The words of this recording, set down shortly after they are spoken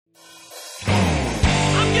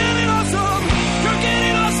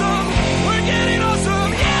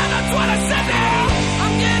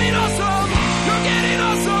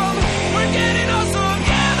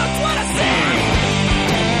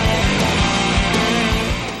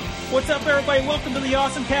What's up, everybody? Welcome to the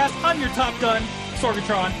Awesome Cast. I'm your Top Gun,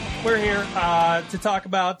 Sorgatron. We're here to talk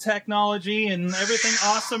about technology and everything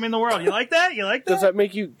awesome in the world. You like that? You like that? Does that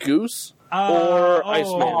make you Goose or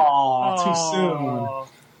Iceman? Too soon.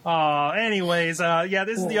 Anyways,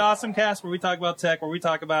 this is the Awesome Cast where we talk about tech, where we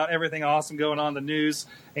talk about everything awesome going on in the news,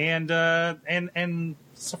 and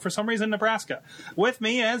so for some reason, Nebraska. With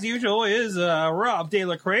me, as usual, is Rob De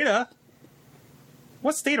La Creta.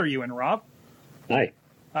 What state are you in, Rob? Hi.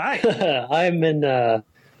 Hi. I'm in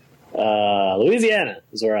Louisiana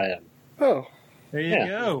is where I am. Oh. There you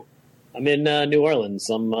go. I'm in New Orleans.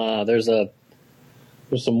 There's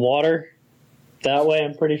some water that way,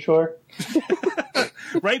 I'm pretty sure.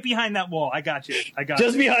 Right behind that wall. I got you.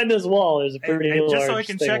 Just behind this wall, there's a pretty and large just so I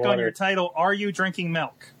can check water. on your title, are you drinking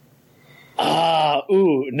milk?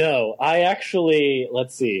 No. I actually,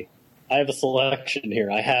 let's see. I have a selection here.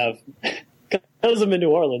 I have, because I'm in New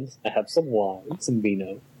Orleans, I have some wine, some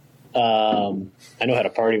vino. I know how to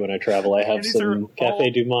party when I travel. I have some Cafe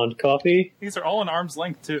Du Monde coffee. These are all in arm's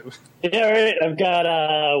length, too. Yeah, right. I've got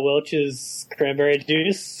Welch's cranberry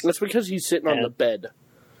juice. That's because he's sitting on the bed.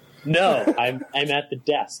 No, I'm at the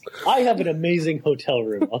desk. I have an amazing hotel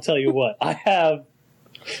room. I'll tell you what.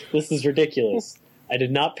 This is ridiculous. I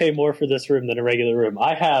did not pay more for this room than a regular room.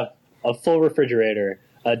 I have a full refrigerator,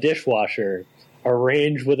 a dishwasher, a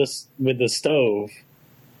range with a stove,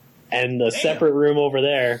 and a separate room over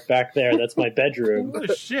there, back there. That's my bedroom. Oh,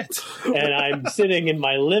 shit. And I'm sitting in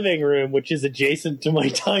my living room, which is adjacent to my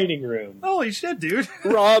dining room. Holy shit, dude.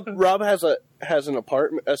 Rob has an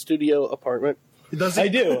apartment, a studio apartment. Does he? I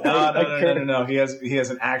do. No. He has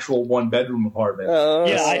an actual one-bedroom apartment.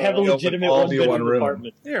 Yeah, I have a legitimate one-bedroom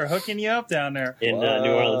apartment. They're hooking you up down there. In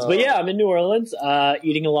New Orleans. But yeah, I'm in New Orleans,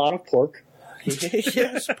 eating a lot of pork.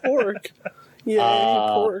 Yes, pork. Yay,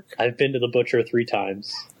 pork. I've been to the butcher 3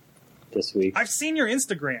 times this week. I've seen your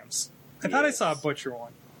Instagrams. I thought I saw a butcher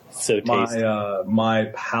one. So tasty.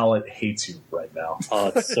 My palate hates you right now.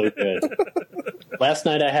 Oh, it's so good. Last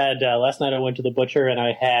night I went to the butcher and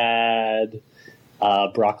I had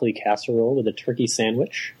broccoli casserole with a turkey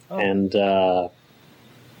sandwich and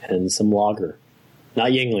some lager.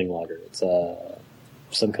 Not Yingling lager. It's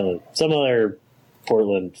some other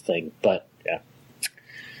Portland thing. But yeah,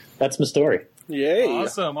 that's my story. Yay!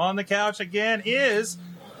 Awesome. On the couch again is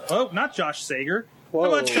not Josh Sager. Whoa. How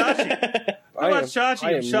about Chachi?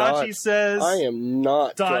 Chachi says I am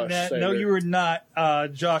not Josh .net. Sager. No, you were not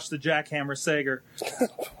Josh the Jackhammer Sager.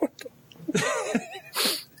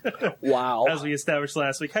 Wow. As we established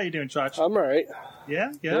last week. How you doing, Chachi? I'm all right.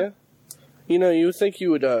 Yeah. You know, you would think you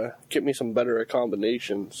would get me some better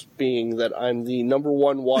accommodations, being that I'm the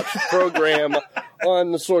 #1 watched program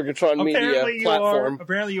on the Sorgatron Media platform.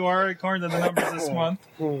 Apparently you are, according to the numbers this month.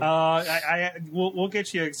 We'll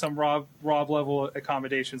get you some Rob level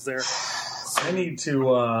accommodations there. I need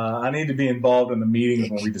to be involved in the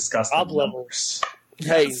meeting when we discuss the numbers.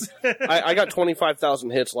 Hey, I got 25,000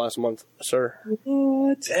 hits last month, sir.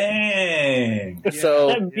 Dang. So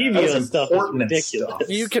that Vimeo stuff is ridiculous.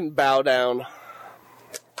 You can bow down.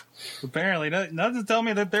 Apparently, nothing to tell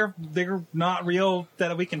me that they're not real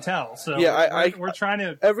that we can tell. So yeah, we're trying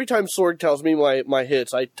to. Every time Sorg tells me my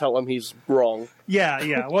hits, I tell him he's wrong.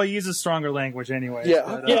 Yeah. Well, he uses stronger language anyway.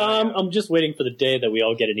 Yeah, but, I'm just waiting for the day that we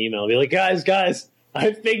all get an email. Be like, guys,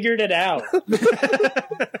 I figured it out.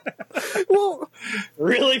 Well,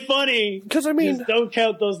 really funny. Because I mean, just don't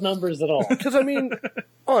count those numbers at all. Because I mean,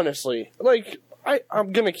 honestly, like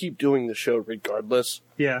I'm gonna keep doing the show regardless.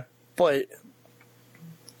 Yeah, but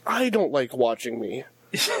I don't like watching me.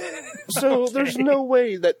 So there's no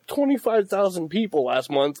way that 25,000 people last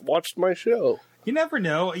month watched my show. You never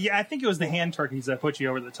know. Yeah, I think it was the hand turkeys that put you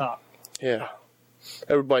over the top. Yeah.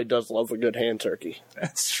 Everybody does love a good hand turkey.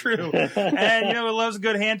 That's true. And you know who loves a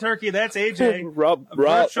good hand turkey? That's AJ.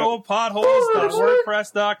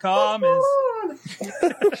 VirtualPotholes.wordpress.com is... I'm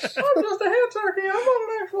just a hand turkey. I'm not an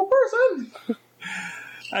actual person.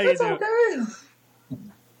 How you doing? Okay.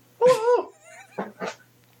 Hello.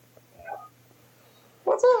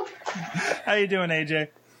 What's up? How you doing, AJ?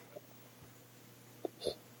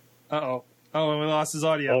 Uh-oh. Oh, we lost his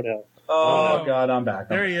audio. Oh, no. Oh, God, I'm back.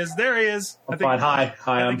 There he is. I'm fine. Hi,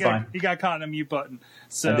 I'm fine. He got caught in a mute button.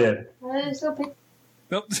 So. I did.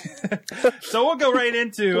 Nope. So we'll go right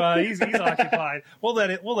into he's occupied. We'll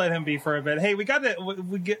let him be for a bit. Hey, we get a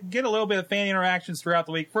little bit of fan interactions throughout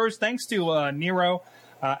the week. First, thanks to Nero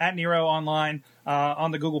at Nero Online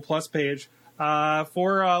on the Google Plus page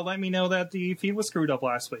for letting me know that the feed was screwed up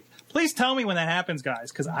last week. Please tell me when that happens,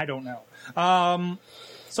 guys, because I don't know.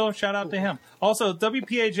 So shout out to him. Also,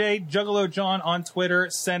 WPAJ Juggalo John on Twitter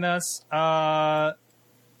sent us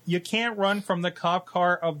You Can't Run from the Cop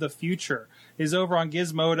Car of the Future is over on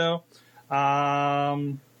Gizmodo.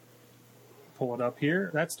 Pull it up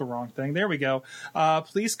here. That's the wrong thing. There we go.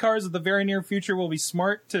 Police cars of the very near future will be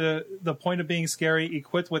smart to the point of being scary,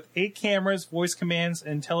 equipped with 8 cameras, voice commands,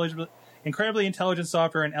 incredibly intelligent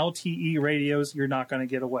software, and LTE radios. You're not going to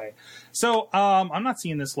get away. So I'm not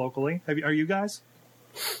seeing this locally. Are you guys?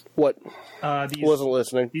 What? Wasn't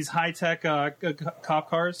listening. These high-tech cop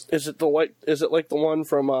cars? Is it like the one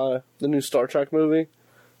from the new Star Trek movie,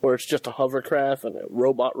 where it's just a hovercraft and a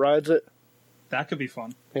robot rides it? That could be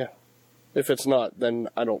fun. Yeah. If it's not, then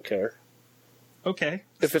I don't care. Okay.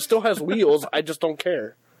 If it still has wheels, I just don't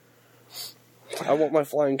care. I want my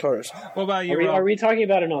flying cars. What about you? Are we talking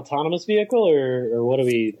about an autonomous vehicle, or what are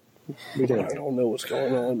we doing? I don't know what's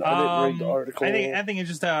going on. I didn't read the article. I think it's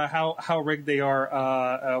just how rigged they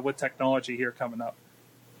are with technology here coming up.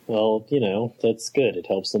 Well, that's good. It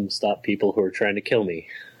helps them stop people who are trying to kill me.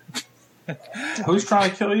 Who's trying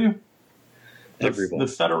to kill you? Everyone. The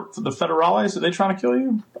Federales, are they trying to kill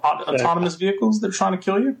you? Autonomous vehicles, they're trying to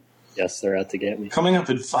kill you? Yes, they're out to get me. Coming up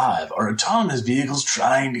at 5, are autonomous vehicles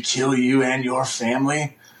trying to kill you and your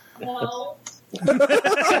family? No.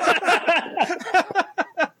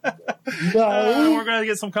 We're going to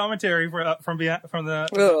get some commentary from the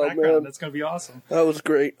background. Man. That's going to be awesome. That was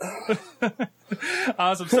great.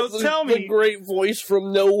 Awesome. So tell me. The great voice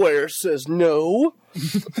from nowhere says no.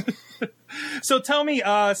 So tell me,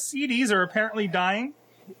 CDs are apparently dying.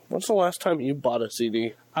 When's the last time you bought a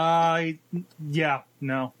CD? Yeah,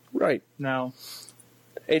 no. Right. No.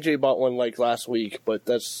 AJ bought one last week, but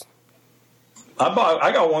that's...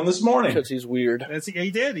 I got one this morning. Because he's weird.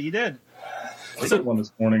 He did. I got one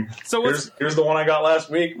this morning. So here's the one I got last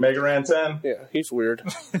week, Mega Ran 10. Yeah, he's weird.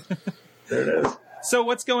 There it is. So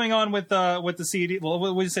what's going on with the CD? Well,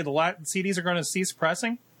 what would you say? The CDs are going to cease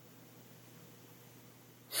pressing?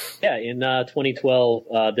 Yeah, in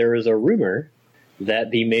 2012, there was a rumor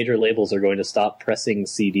that the major labels are going to stop pressing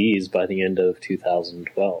CDs by the end of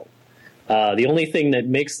 2012. The only thing that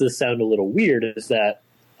makes this sound a little weird is that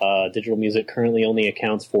digital music currently only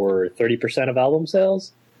accounts for 30% of album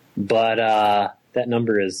sales, but that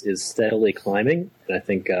number is steadily climbing. And I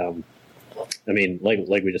think,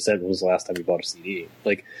 like we just said, when was the last time we bought a CD?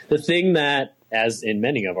 Like, the thing that, as in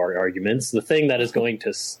many of our arguments, the thing that is going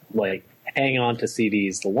to, hang on to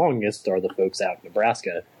CDs the longest are the folks out in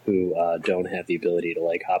Nebraska who don't have the ability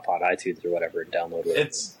to hop on iTunes or whatever and download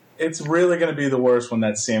it. It's really going to be the worst when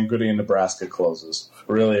that Sam Goody in Nebraska closes.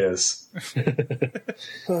 It really is.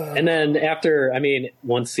 And then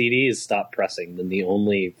once CDs stop pressing, then the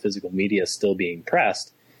only physical media still being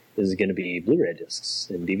pressed is going to be Blu-ray discs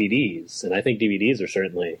and DVDs. And I think DVDs are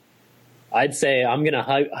certainly... I'd say I'm going to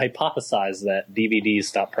hypothesize that DVDs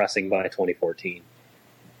stop pressing by 2014.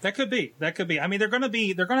 That could be. I mean, they're going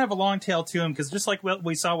to have a long tail to them because just like what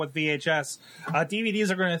we saw with VHS, DVDs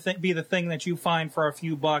are going to be the thing that you find for a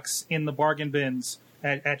few bucks in the bargain bins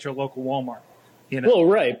at your local Walmart. Well,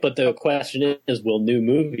 right, but the question is, will new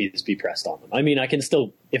movies be pressed on them? I mean, I can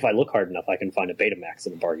still, if I look hard enough, I can find a Betamax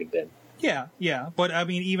in a bargain bin. Yeah, but I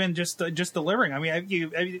mean, even just delivering. I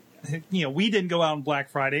mean, we didn't go out on Black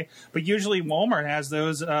Friday, but usually Walmart has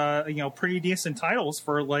those, pretty decent titles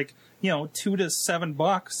for $2 to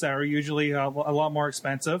 $7 that are usually a lot more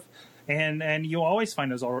expensive, and you always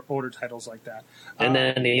find those older titles like that. And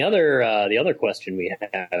then the other question we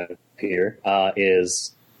have here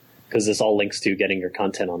is, because this all links to getting your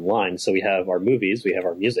content online. So we have our movies, we have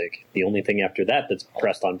our music. The only thing after that that's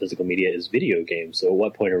pressed on physical media is video games. So at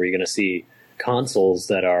what point are we going to see consoles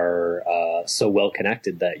that are so well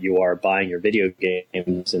connected that you are buying your video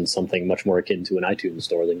games in something much more akin to an iTunes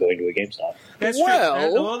store than going to a GameStop?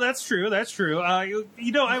 That's true. That's true.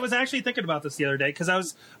 I was actually thinking about this the other day because I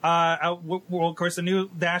was, of course, the new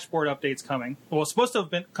dashboard update's coming. Well, it's supposed to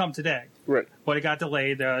have come today. Right. But it got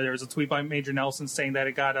delayed. There was a tweet by Major Nelson saying that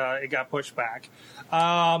it got pushed back.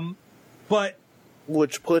 But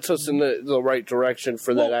which puts us in the right direction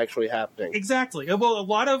for that actually happening. Exactly. Well,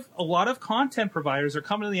 a lot of content providers are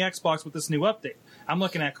coming to the Xbox with this new update. I'm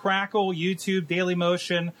looking at Crackle, YouTube,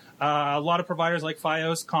 Dailymotion, a lot of providers like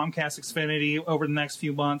Fios, Comcast, Xfinity over the next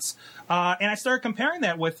few months. And I started comparing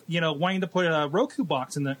that with, wanting to put a Roku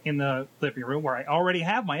box in the living room where I already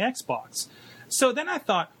have my Xbox. So then I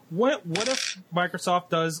thought, what if Microsoft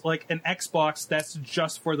does an Xbox that's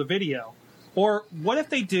just for the video? Or what if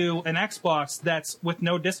they do an Xbox that's with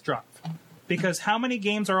no disc drive? Because how many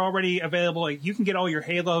games are already available? You can get all your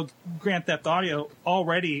Halo, Grand Theft Auto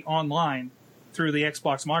already online through the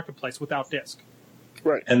Xbox Marketplace without disc.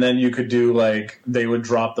 Right. And then you could do they would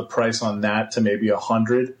drop the price on that to maybe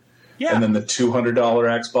 $100. Yeah. And then the $200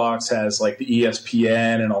 Xbox has like the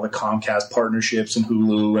ESPN and all the Comcast partnerships and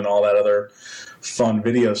Hulu and all that other fun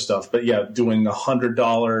video stuff. But yeah, doing $100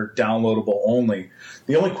 downloadable only.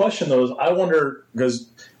 The only question though is I wonder, because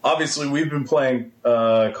obviously we've been playing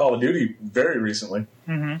Call of Duty very recently.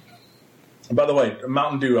 Mm-hmm. By the way,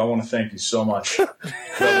 Mountain Dew, I want to thank you so much. That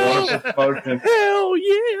wonderful promotion. Hell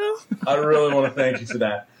yeah! I really want to thank you for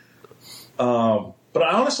that. But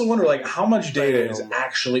I honestly wonder, like, how much data is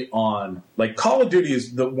actually on. Like, Call of Duty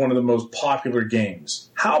is one of the most popular games.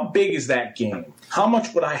 How big is that game? How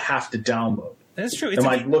much would I have to download? That's true. Am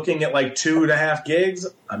I looking at like 2.5 gigs?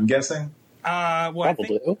 I'm guessing.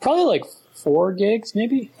 Probably like 4 gigs,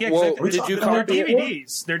 maybe. Yeah, well, did you copy it?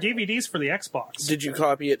 DVDs. They're DVDs for the Xbox. Did you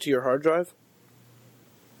copy it to your hard drive?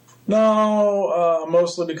 No,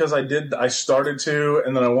 mostly because I started to,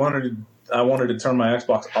 and then I wanted to turn my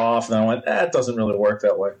Xbox off, and then I went, it doesn't really work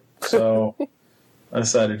that way. So I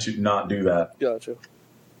decided to not do that. Gotcha.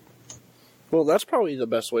 Well, that's probably the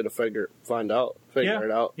best way to figure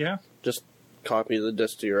it out. Yeah. Just copy the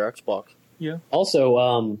disc to your Xbox. Yeah.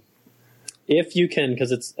 Also, if you can,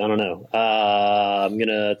 because it's, I don't know, I'm going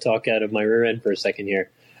to talk out of my rear end for a second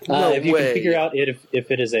here. If you can figure out if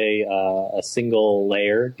it is a single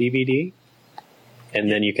layer DVD,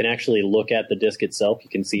 and then you can actually look at the disc itself, you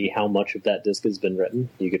can see how much of that disc has been written.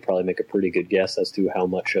 You could probably make a pretty good guess as to how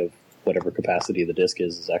much of whatever capacity the disc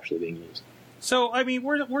is actually being used. So, I mean,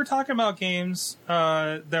 we're talking about games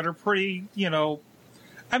that are pretty,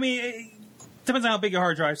 I mean, it depends on how big your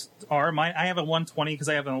hard drives are. I have a 120 because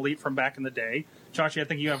I have an Elite from back in the day. Joshy, I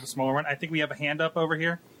think you have a smaller one. I think we have a hand up over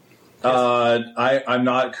here. I'm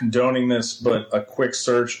not condoning this, but a quick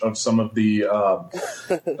search of some of the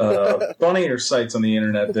funnier sites on the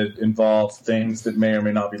internet that involve things that may or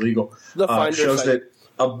may not be legal shows that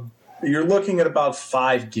you're looking at about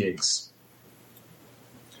 5 gigs.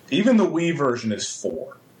 Even the Wii version is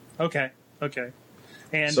 4. Okay.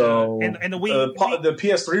 And so and the Wii, the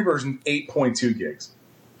PS3 version 8.2 gigs.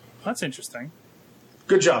 That's interesting.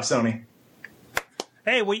 Good job, Sony.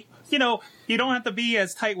 Hey, you don't have to be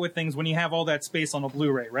as tight with things when you have all that space on a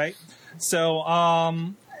Blu-ray, right? So,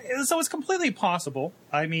 so it's completely possible.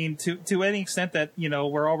 I mean, to any extent that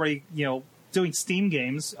we're already doing Steam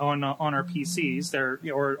games on our PCs,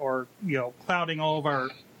 or clouding all of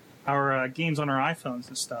our games on our iPhones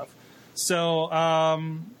and stuff. So,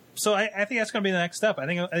 so I think that's going to be the next step. I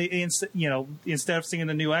think instead of seeing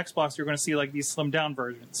the new Xbox, you're going to see like these slimmed down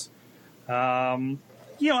versions. I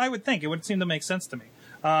would think it would seem to make sense to me.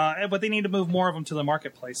 But they need to move more of them to the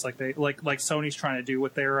marketplace, like Sony's trying to do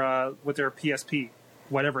with their PSP,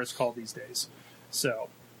 whatever it's called these days. So,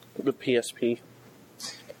 the PSP.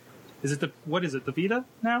 What is it? The Vita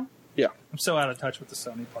now? Yeah. I'm so out of touch with the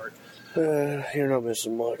Sony part. You're not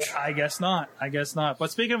missing much. I guess not.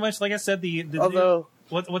 But speaking of which, like I said, although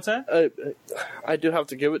what's that? I do have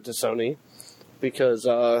to give it to Sony because,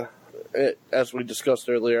 as we discussed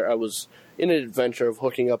earlier, I was in an adventure of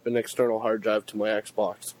hooking up an external hard drive to my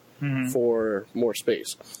Xbox for more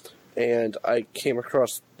space. And I came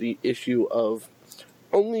across the issue of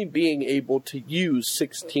only being able to use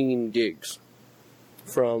 16 gigs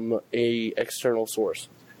from a external source.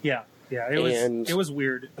 Yeah. It was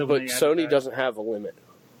weird. But Sony doesn't have a limit.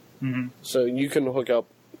 Mm-hmm. So you can hook up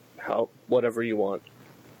whatever you want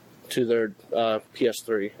to their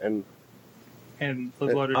PS3 and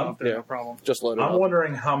load it up there, no problem. Just load it up. I'm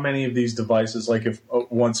wondering how many of these devices, like if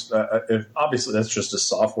obviously that's just a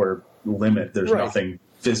software limit. There's nothing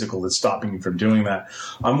physical that's stopping you from doing that.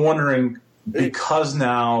 I'm wondering, because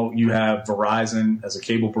now you have Verizon as a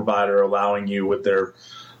cable provider allowing you with their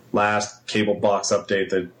last cable box update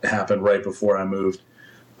that happened right before I moved,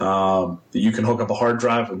 that you can hook up a hard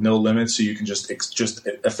drive with no limits, so you can just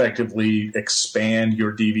effectively expand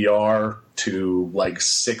your DVR to like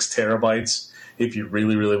 6 terabytes if you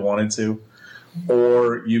really, really wanted to.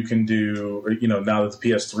 Or you can do, now that the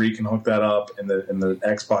PS3 can hook that up and the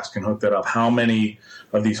Xbox can hook that up, how many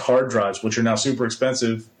of these hard drives, which are now super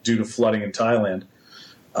expensive due to flooding in Thailand,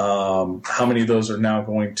 how many of those are now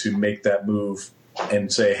going to make that move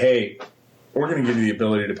and say, hey, we're going to give you the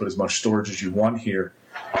ability to put as much storage as you want here.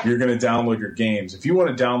 You're going to download your games. If you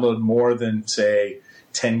want to download more than, say,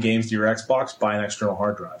 10 games to your Xbox, buy an external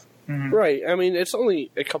hard drive. Mm-hmm. Right. I mean, it's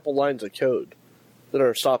only a couple lines of code that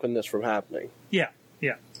are stopping this from happening. Yeah.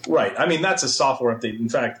 Right. I mean, that's a software update. In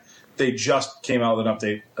fact, they just came out with an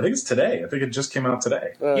update. I think it's today. I think it just came out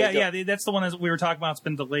today. That's the one that we were talking about. It's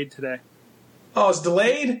been delayed today. Oh, it's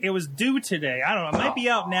delayed? It was due today. I don't know. It might be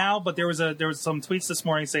out now, but there was some tweets this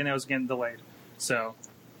morning saying that it was getting delayed. So.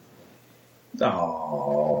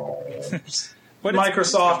 Oh. But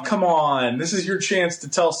Microsoft, come on. This is your chance to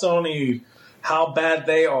tell Sony how bad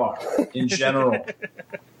they are in general.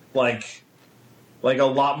 like a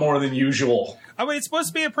lot more than usual. I mean, it's supposed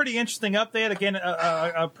to be a pretty interesting update. Again,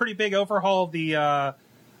 a pretty big overhaul of the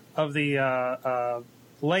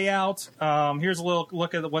layout. Here's a little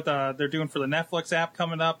look at what they're doing for the Netflix app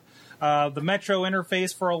coming up. The Metro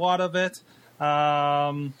interface for a lot of it.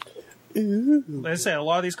 Like I said, a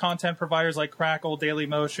lot of these content providers like Crackle,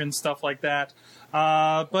 Dailymotion, stuff like that.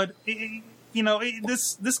 But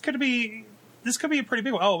this could be a pretty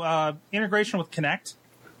big one. Oh, integration with Kinect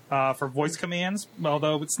for voice commands.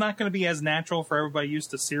 Although it's not going to be as natural for everybody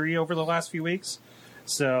used to Siri over the last few weeks.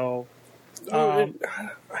 So,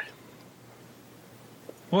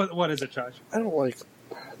 what is it, Josh? I don't like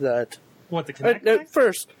that. What, the Kinect?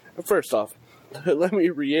 First off, let me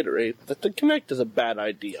reiterate that the Kinect is a bad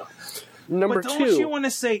idea. Number but two, don't you want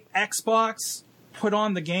to say Xbox put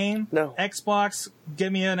on the game? No. Xbox,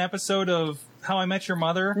 give me an episode of How I Met Your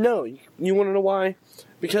Mother? No. You want to know why?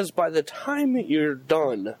 Because by the time you're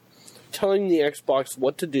done telling the Xbox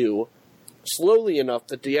what to do slowly enough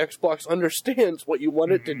that the Xbox understands what you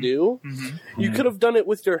want it to do, you could have done it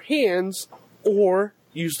with your hands or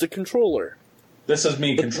used a controller. This is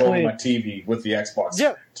me controlling my TV with the Xbox.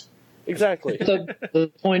 Yeah, exactly.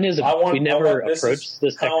 The point is, if we never approach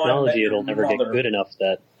this technology, it'll never get good enough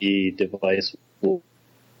that the device will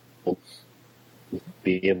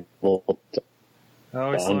be able to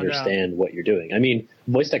understand what you're doing. I mean,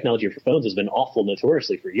 voice technology for phones has been awful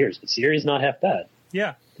notoriously for years, but Siri's not half bad.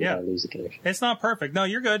 Yeah. Lose the connection. It's not perfect. No,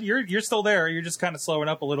 you're good. You're still there. You're just kind of slowing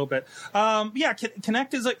up a little bit.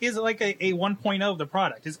 Kinect is like a 1.0 of the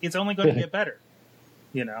product. It's only going to get better.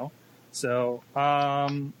 So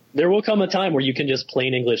there will come a time where you can just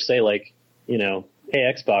plain English say, like, hey,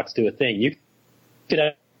 Xbox, do a thing. You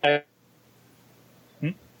could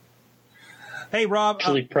hey, Rob,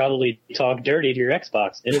 actually probably talk dirty to your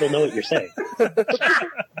Xbox, and it'll know what you're saying.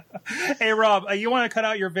 Hey, Rob, you want to cut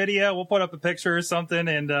out your video? We'll put up a picture or something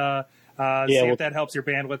and see if that helps your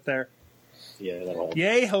bandwidth there. Yeah, that'll help.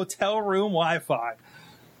 Yay, hotel room Wi-Fi.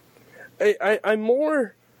 I'm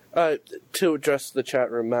more, to address the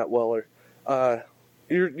chat room, Matt Weller,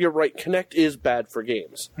 you're right, Kinect is bad for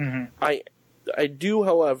games. Mm-hmm. I do,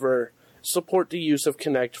 however, support the use of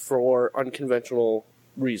Kinect for unconventional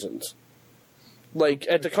reasons. Like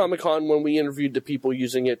at the Comic-Con when we interviewed the people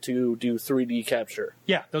using it to do 3D capture.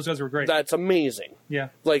 Yeah, those guys were great. That's amazing. Yeah.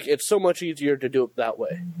 Like, it's so much easier to do it that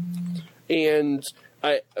way. And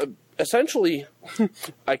I essentially,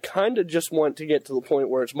 I kind of just want to get to the point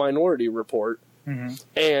where it's Minority Report,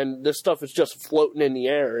 and this stuff is just floating in the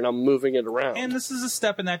air, and I'm moving it around. And this is a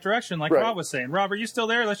step in that direction, like Right. Rob was saying. Rob, are you still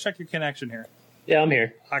there? Let's check your connection here. Yeah, I'm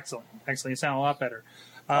here. Excellent. You sound a lot better.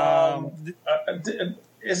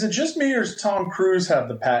 Is it just me, or does Tom Cruise have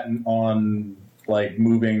the patent on like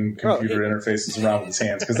moving computer interfaces around with his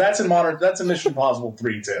hands? Because that's in Mission Impossible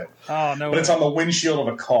 3 too. Oh no! But it's on the windshield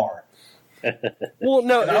of a car. Well,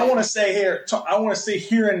 no, And I want to say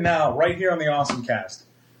here and now, right here on the Awesome Cast,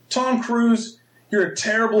 Tom Cruise, you're a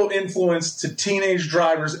terrible influence to teenage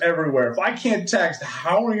drivers everywhere. If I can't text,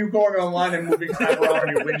 how are you going online and moving crap around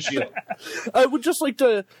on your windshield? I would just like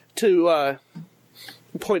to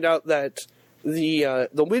point out that the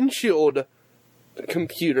windshield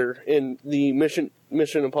computer in the Mission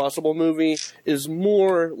Impossible movie is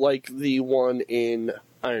more like the one in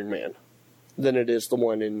Iron Man than it is the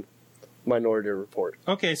one in Minority Report.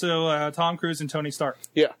 Okay, so Tom Cruise and Tony Stark.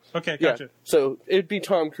 Yeah. Okay, gotcha. Yeah. So it'd be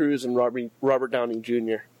Tom Cruise and Robert Downey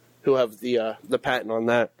Jr. who have the patent on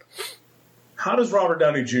that. How does Robert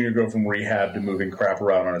Downey Jr. go from rehab to moving crap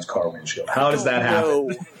around on his car windshield? How does that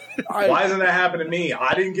happen? Why doesn't that happen to me?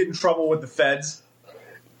 I didn't get in trouble with the feds.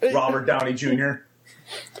 Robert Downey Jr.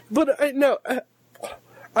 But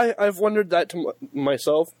I've wondered that to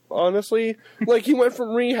myself, honestly. Like, he went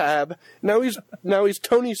from rehab, now he's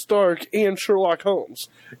Tony Stark and Sherlock Holmes.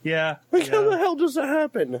 Yeah. Like, how the hell does that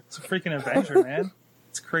happen? It's a freaking adventure, man.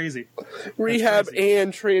 It's crazy. Rehab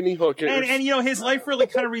and tranny hookers. And his life really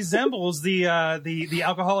kind of resembles the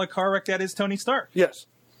alcoholic car wreck that is Tony Stark. Yes.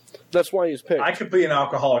 That's why he's picked. I could be an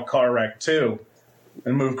alcoholic car wreck, too,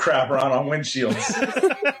 and move crap around on windshields.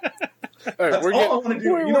 All right,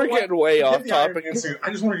 we're getting way off topic.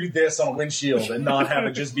 I just want to do this on a windshield and not have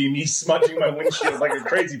it just be me smudging my windshield like a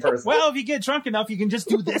crazy person. Well, if you get drunk enough, you can just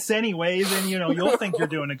do this anyways, and you'll think you're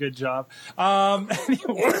doing a good job.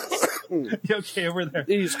 You okay over there?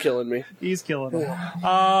 He's killing me. He's killing it.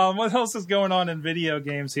 What else is going on in video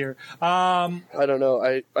games here? I don't know.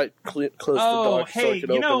 I closed the dock so I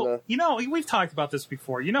could open we've talked about this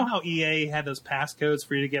before. You know how EA had those passcodes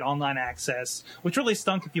for you to get online access, which really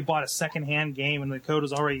stunk if you bought a secondhand game and the code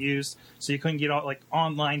was already used, so you couldn't get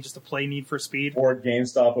online just to play Need for Speed. Or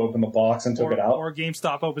GameStop opened the box and took it out. Or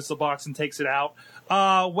GameStop opens the box and takes it out.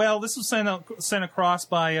 Well, this was sent across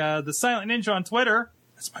by the Silent Ninja on Twitter.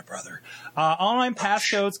 That's my brother. Online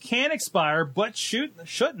passcodes can expire, but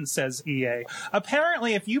shouldn't, says EA.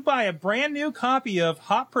 Apparently, if you buy a brand new copy of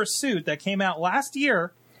Hot Pursuit that came out last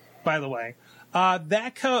year, by the way,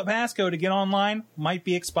 that passcode to get online might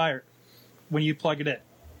be expired when you plug it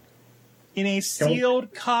in a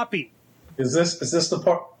sealed copy. Is this the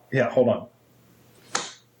part? Yeah, hold on.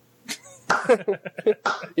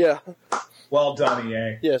 Yeah. Well done,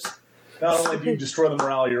 EA. Yes. Not only do you destroy the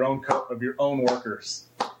morale of your own workers,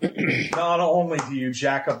 not only do you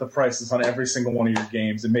jack up the prices on every single one of your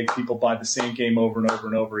games and make people buy the same game over and over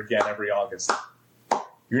and over again every August,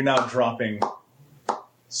 you're now dropping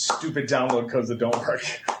stupid download codes that don't work.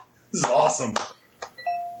 This is awesome.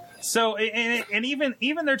 So, and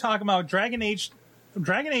even they're talking about Dragon Age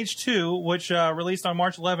 2, which released on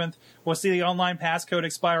March 11th, will see the online passcode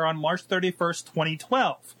expire on March 31st,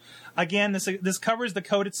 2012. Again, this covers the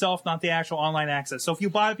code itself, not the actual online access. So if you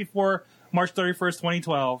bought it before March 31st,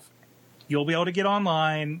 2012, you'll be able to get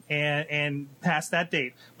online and past that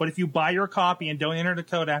date. But if you buy your copy and don't enter the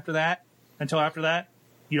code until after that,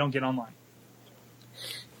 you don't get online.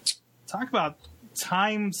 Talk about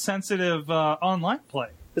time-sensitive online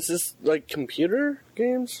play. Is this like computer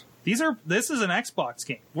games? This is an Xbox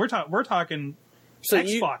game. We're talking So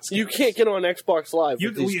Xbox. you can't get on Xbox Live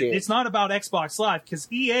with these games. It's not about Xbox Live because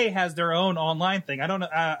EA has their own online thing. I don't know.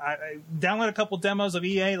 I download a couple demos of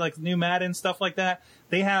EA, like new Madden stuff like that.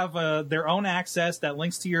 They have their own access that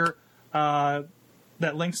links to your Xbox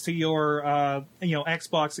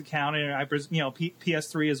account and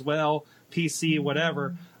PS3 as well, PC,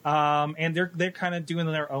 whatever. And they're kind of doing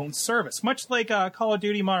their own service, much like Call of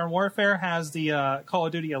Duty Modern Warfare has the Call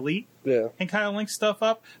of Duty Elite, and kind of links stuff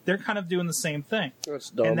up. They're kind of doing the same thing. That's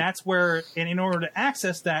dumb. And that's where, and in order to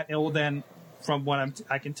access that, it will then, from what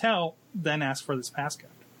I can tell, then ask for this passcode.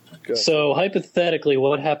 Good. So hypothetically,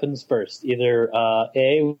 what happens first? Either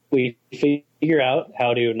A, we figure out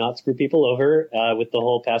how to not screw people over with the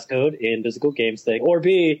whole passcode in physical games thing, or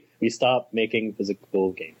B, we stop making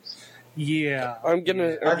physical games. Yeah, I think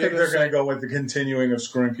they're going to go with the continuing of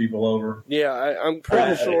screwing people over. Yeah, I'm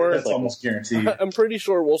pretty sure that's almost guaranteed. I'm pretty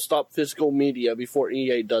sure we'll stop physical media before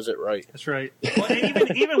EA does it right. That's right. Well,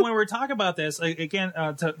 and even when we're talking about this again,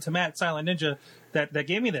 to Matt Silent Ninja that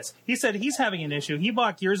gave me this, he said he's having an issue. He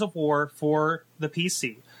bought Gears of War for the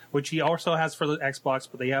PC, which he also has for the Xbox,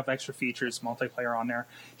 but they have extra features, multiplayer on there.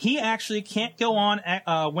 He actually can't go on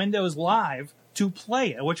Windows Live to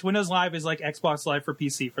play it, which Windows Live is like Xbox Live for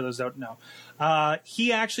PC, for those who don't know.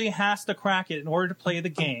 He actually has to crack it in order to play the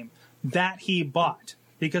game that he bought,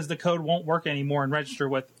 because the code won't work anymore and register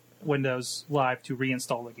with Windows Live to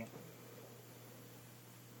reinstall the game.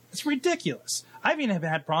 It's ridiculous. I've even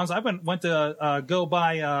had problems. I went to go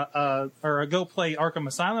buy go play Arkham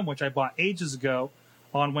Asylum, which I bought ages ago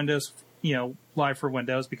on Windows, Live for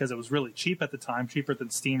Windows, because it was really cheap at the time, cheaper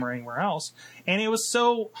than Steam or anywhere else. And it was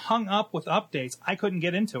so hung up with updates, I couldn't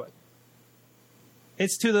get into it.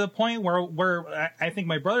 It's to the point where I think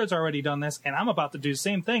my brother's already done this, and I'm about to do the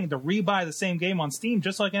same thing, to rebuy the same game on Steam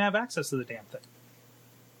just so I can have access to the damn thing.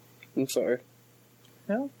 I'm sorry.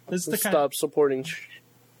 Well, this is the Stop supporting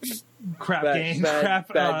crap bad,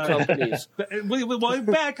 bad companies. Well,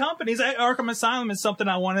 bad companies. Arkham Asylum is something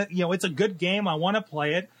I want to. It's a good game. I want to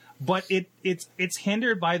play it, but it's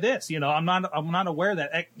hindered by this. I'm not aware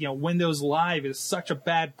that Windows Live is such a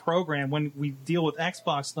bad program when we deal with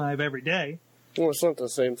Xbox Live every day. Well, it's not the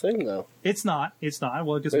same thing, though. It's not.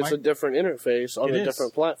 Well, because it's a different interface on a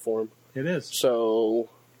different platform. It is. So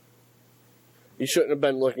you shouldn't have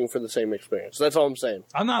been looking for the same experience. That's all I'm saying.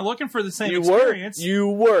 I'm not looking for the same experience. You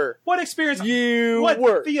were. What experience? You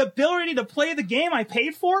were. The ability to play the game I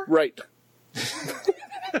paid for? Right.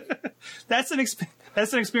 That's an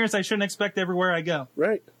experience I shouldn't expect everywhere I go.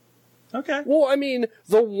 Right. Okay. Well, I mean,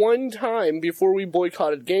 the one time before we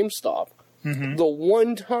boycotted GameStop, the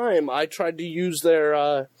one time I tried to use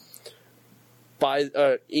their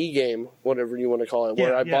e-game, whatever you want to call it,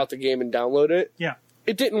 where I bought the game and download it,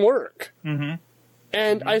 it didn't work. Mm-hmm.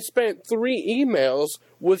 And I spent 3 emails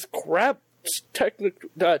with crap tech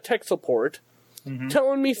support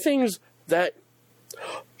telling me things that,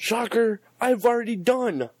 shocker, I've already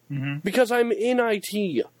done because I'm in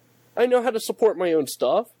IT. I know how to support my own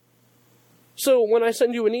stuff. So when I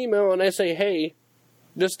send you an email and I say, hey,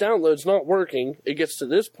 this download's not working, it gets to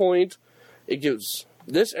this point, it gives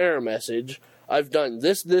this error message, I've done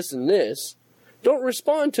this, this, and this, don't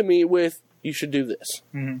respond to me with, you should do this.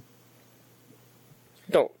 Mm-hmm.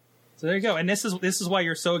 Don't. So there you go. And this is why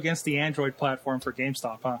you're so against the Android platform for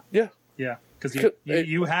GameStop, huh? Yeah. Yeah, because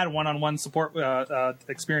you had one-on-one support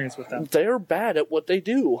experience with them. They're bad at what they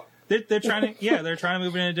do. They're trying to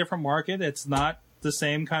move in a different market. It's not the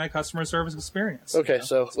same kind of customer service experience. Okay,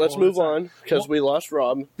 so let's move on, because we lost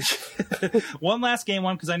Rob. One last game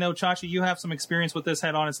because I know, Chachi, you have some experience with this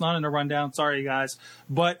head-on. It's not in the rundown. Sorry, guys.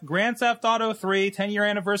 But Grand Theft Auto 3 10-year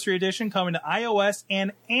anniversary edition coming to iOS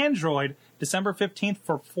and Android December 15th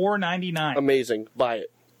for $4.99. Amazing. Buy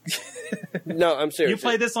it. No, I'm serious. You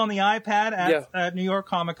played this on the iPad at New York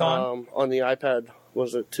Comic Con? On the iPad,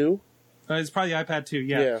 was it 2? It's probably the iPad 2,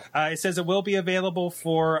 yeah. It says it will be available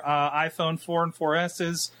for iPhone 4 and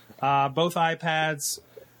 4S's, both iPads,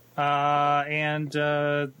 and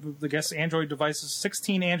I guess Android devices.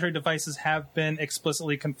 16 Android devices have been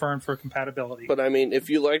explicitly confirmed for compatibility. But I mean, if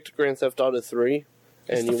you liked Grand Theft Auto 3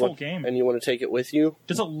 and you want to take it with you,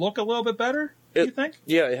 does it look a little bit better? Do you think?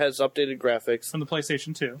 Yeah, it has updated graphics from the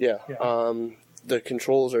PlayStation 2. Yeah. The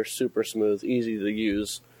controls are super smooth, easy to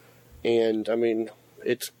use, and I mean,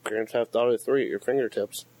 it's Grand Theft Auto 3 at your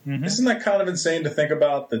fingertips. Mm-hmm. Isn't that kind of insane to think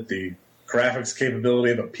about, that the graphics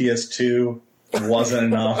capability of a PS2 wasn't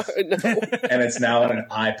enough, and it's now on an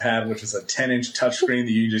iPad, which is a 10-inch touchscreen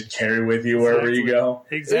that you just carry with you wherever you go.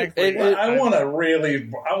 Exactly. I want to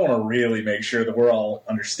really make sure that we're all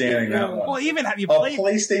understanding that one. Well, even have you played a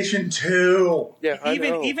PlayStation 2? Yeah,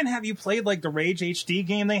 even have you played like the Rage HD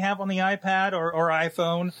game they have on the iPad or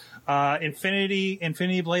iPhone?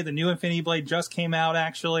 Infinity Blade, the new Infinity Blade just came out.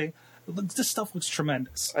 Actually, this stuff looks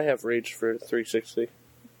tremendous. I have Rage for 360.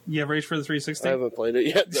 You have Rage for the 360? I haven't played it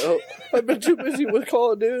yet, though. I've been too busy with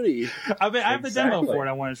Call of Duty. I have the demo for it.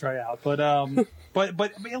 I want to try out, but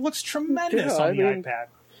it looks tremendous on the iPad.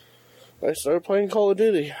 I started playing Call of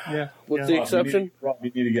Duty. Yeah, with the exception, you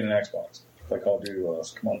need to get an Xbox. Play Call of Duty with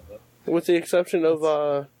us. Come on. With the exception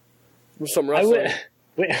of some wrestling.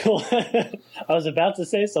 I was about to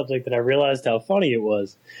say something that I realized how funny it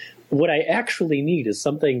was. What I actually need is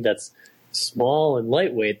something that's small and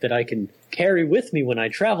lightweight that I can carry with me when I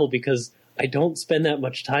travel, because I don't spend that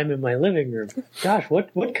much time in my living room. Gosh,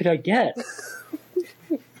 what could I get?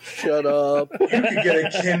 Shut up. You could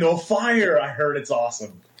get a Kindle Fire. I heard it's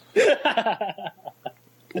awesome.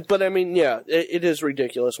 But I mean, yeah, it is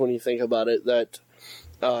ridiculous when you think about it that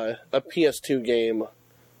a PS2 game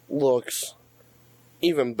looks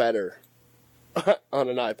even better on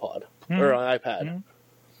an iPod or an iPad. Mm-hmm.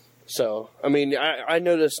 So, I mean, I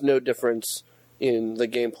noticed no difference in the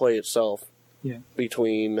gameplay itself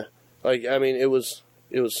between, like, I mean, it was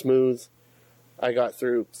smooth. I got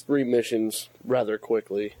through 3 missions rather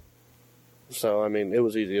quickly. So, I mean, it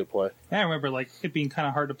was easy to play. Yeah, I remember, like, it being kind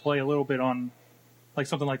of hard to play a little bit on, like,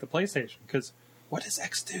 something like the PlayStation, because what does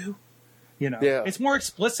X do? You know, it's more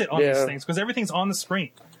explicit on these things, because everything's on the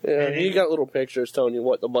screen. Yeah, you got little pictures telling you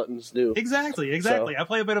what the buttons do. Exactly. So. I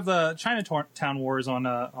play a bit of the Chinatown Wars on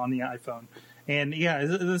the iPhone, and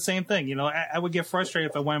it's the same thing. You know, I would get frustrated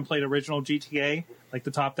if I went and played original GTA, like the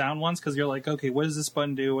top-down ones, because you're like, okay, what does this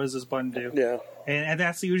button do? What does this button do? Yeah. And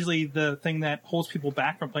that's usually the thing that holds people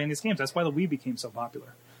back from playing these games. That's why the Wii became so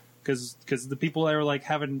popular, because the people that are like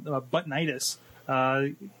having buttonitis,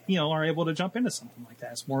 are able to jump into something like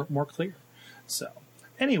that. It's more clear. So.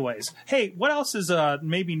 Anyways, hey, what else is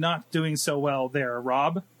maybe not doing so well there,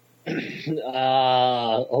 Rob?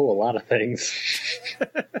 A lot of things.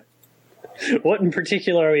 What in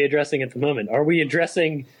particular are we addressing at the moment? Are we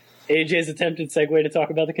addressing AJ's attempted segue to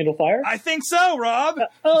talk about the Kindle Fire? I think so, Rob.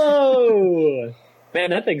 Oh,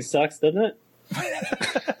 man, that thing sucks, doesn't it?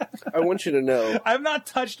 I want you to know. I've not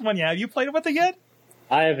touched one yet. Have you played with it yet?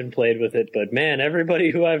 I haven't played with it, but man,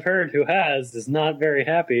 everybody who I've heard who has is not very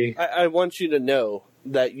happy. I want you to know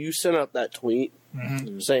that you sent out that tweet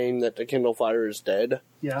saying that the Kindle Fire is dead.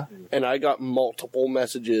 Yeah. And I got multiple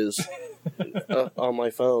messages on my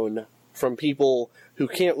phone from people who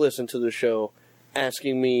can't listen to the show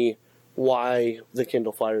asking me why the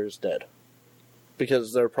Kindle Fire is dead.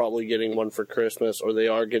 Because they're probably getting one for Christmas, or they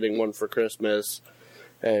are getting one for Christmas,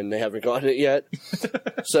 and they haven't gotten it yet.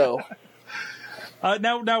 So...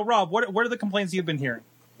 Now, Rob, what are the complaints you've been hearing?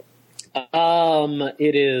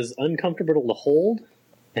 It is uncomfortable to hold,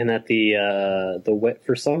 and that the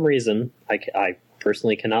for some reason, I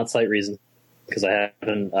personally cannot cite reason because I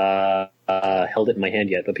haven't held it in my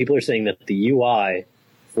hand yet. But people are saying that the UI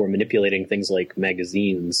for manipulating things like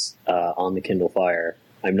magazines on the Kindle Fire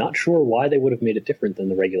I'm not sure why they would have made it different than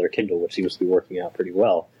the regular Kindle, which seems to be working out pretty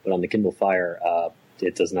well. But on the Kindle Fire,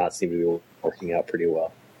 it does not seem to be working out pretty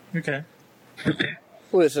well. Okay.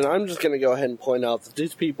 Listen, I'm just going to go ahead and point out that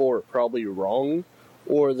these people are probably wrong,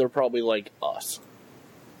 or they're probably like us.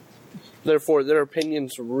 Therefore, their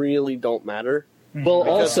opinions really don't matter. Well,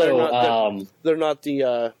 Because also, they're not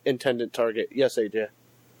the intended target. Yes, AJ.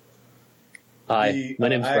 hi, my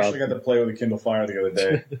name's I Rob. actually got to play with the Kindle Fire the other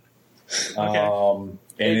day. And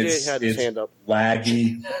AJ had his hand up.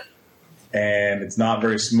 laggy, and it's not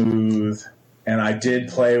very smooth. And I did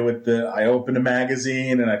play with I opened a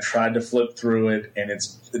magazine and I tried to flip through it, and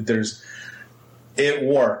it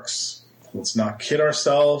works. Let's not kid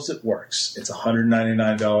ourselves. It works. It's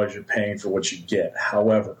 $199 you're paying for what you get.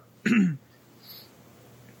 However,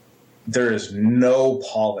 there is no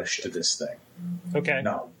polish to this thing. Okay.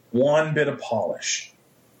 Not one bit of polish.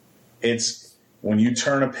 It's when you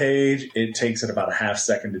turn a page, it takes it about a half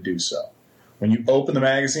second to do so. When you open the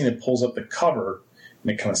magazine, it pulls up the cover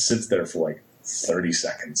and it kind of sits there for like 30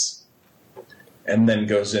 seconds and then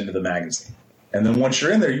goes into the magazine. And then once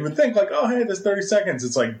you're in there, you would think like, oh, hey, there's 30 seconds.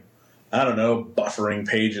 It's like, I don't know, buffering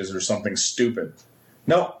pages or something stupid.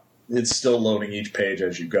 No, it's still loading each page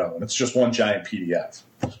as you go. And it's just one giant PDF.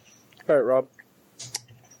 All right, Rob.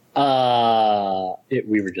 We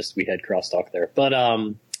had crosstalk there, but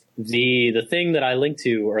the thing that I linked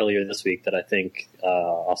to earlier this week that I think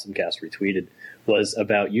AwesomeCast retweeted was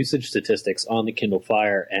about usage statistics on the Kindle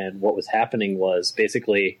Fire, and what was happening was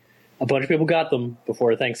basically a bunch of people got them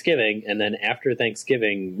before Thanksgiving, and then after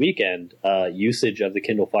Thanksgiving weekend, usage of the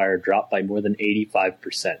Kindle Fire dropped by more than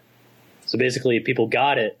 85%. So basically, people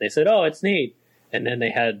got it, they said, "Oh, it's neat," and then they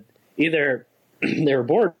had either they were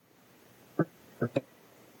bored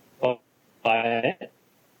by it,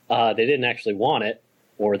 they didn't actually want it,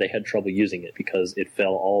 or they had trouble using it because it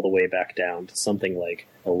fell all the way back down to something like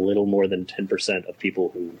a little more than 10% of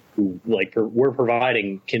people who were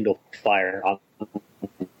providing Kindle Fire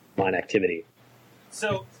online activity.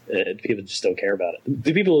 So people just don't care about it.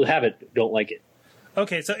 The people who have it don't like it.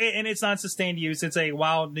 okay, so and it's not sustained use. It's a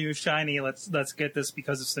wild, new, shiny. Let's get this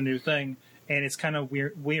because it's the new thing, and it's kind of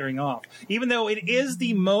wearing off. Even though it is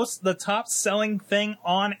the top selling thing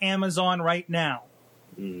on Amazon right now.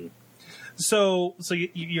 Mm. So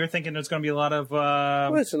you're thinking there's going to be a lot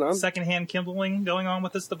of secondhand Kindling going on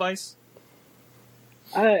with this device?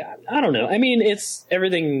 I don't know. I mean, it's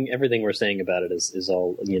everything we're saying about it is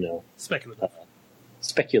all, Speculative.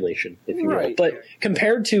 Speculation, if you will. Right. But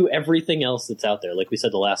compared to everything else that's out there, like we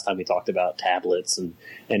said the last time we talked about tablets and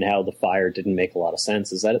how the Fire didn't make a lot of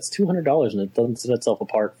sense, is that it's $200 and it doesn't set itself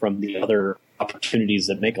apart from the other opportunities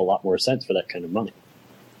that make a lot more sense for that kind of money.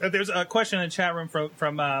 There's a question in the chat room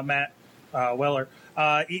from Matt Weller.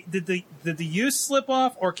 Did the use slip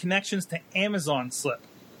off or connections to Amazon slip?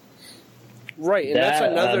 Right, and that's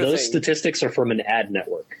another those thing. statistics are from an ad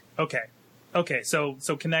network. Okay, so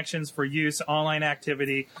connections for use, online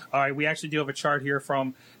activity. All right, we actually do have a chart here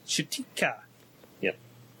from Chitika. Yep.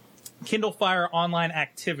 Kindle Fire online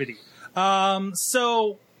activity.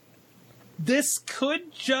 So this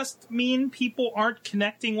could just mean people aren't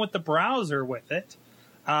connecting with the browser with it.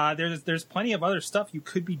 There's plenty of other stuff you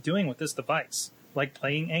could be doing with this device, like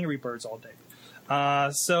playing Angry Birds all day.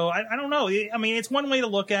 So I don't know. I mean, it's one way to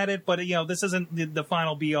look at it, but this isn't the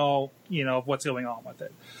final be all, of what's going on with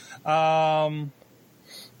it.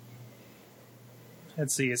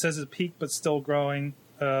 Let's see. It says it's peaked, but still growing.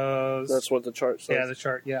 That's what the chart says. Yeah, the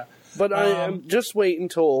chart. Yeah. But I'm just wait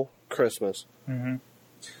until Christmas. Mm-hmm.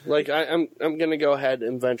 Like I'm gonna go ahead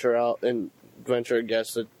and venture a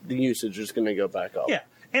guess that the usage is gonna go back up. Yeah,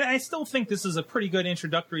 and I still think this is a pretty good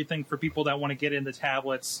introductory thing for people that want to get into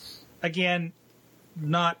tablets. Again,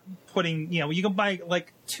 not putting, you can buy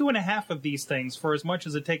like 2.5 of these things for as much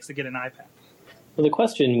as it takes to get an iPad. Well, the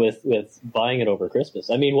question with buying it over Christmas,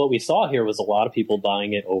 I mean, what we saw here was a lot of people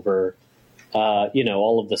buying it over,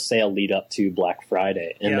 all of the sale lead up to Black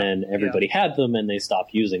Friday, and then everybody had them and they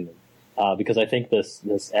stopped using them. Because I think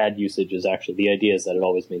this ad usage is actually, the idea is that it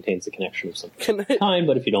always maintains the connection of some kind,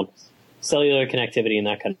 but if you don't, cellular connectivity and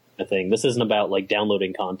that kind of thing, this isn't about like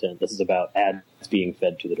downloading content, this is about ads being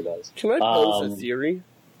fed to the device. Can I pose a theory?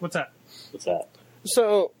 What's that?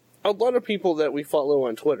 So, a lot of people that we follow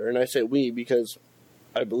on Twitter, and I say we because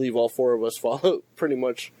I believe all 4 of us follow pretty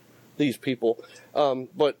much these people,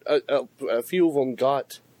 but a few of them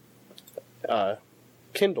got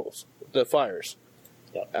Kindles, the Fires,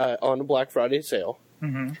 on a Black Friday sale.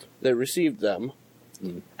 Mm-hmm. They received them,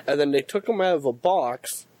 and then they took them out of a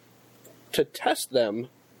box to test them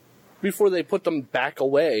before they put them back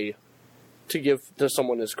away to give to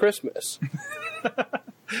someone as Christmas.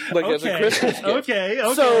 like as a Christmas gift. Okay.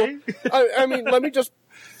 So, I mean, let me just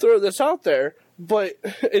throw this out there, but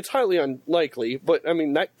it's highly unlikely. But I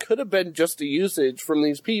mean, that could have been just a usage from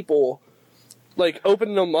these people, like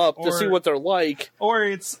opening them up to see what they're like, or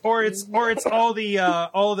it's all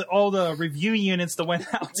the review units that went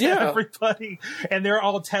out to everybody, and they're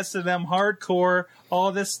all testing them hardcore,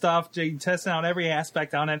 all this stuff, testing out every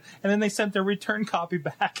aspect on it, and then they sent their return copy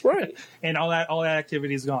back, right? And all that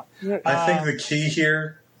activity is gone. I think the key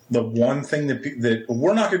here, the one thing that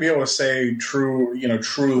we're not going to be able to say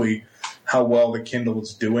truly how well the Kindle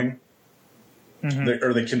is doing,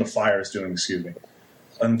 or the Kindle Fire is doing, excuse me,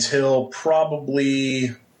 until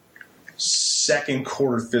probably second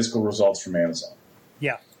quarter physical results from Amazon.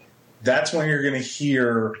 Yeah. That's when you're going to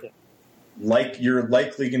hear, you're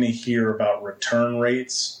likely going to hear about return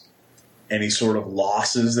rates, any sort of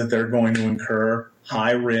losses that they're going to incur,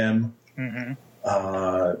 high RIM,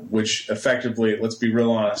 which effectively, let's be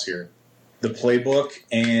real honest here, the Playbook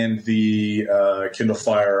and the Kindle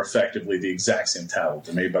Fire are effectively the exact same tablet.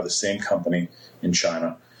 They're made by the same company in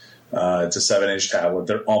China. It's a 7-inch tablet.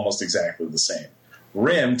 They're almost exactly the same.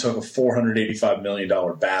 RIM took a $485 million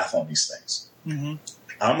bath on these things.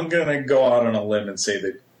 I'm going to go out on a limb and say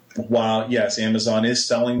that while, yes, Amazon is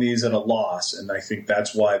selling these at a loss, and I think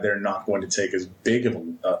that's why they're not going to take as big of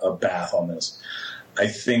a bath on this. I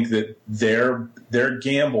think that their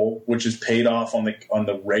gamble, which is paid off on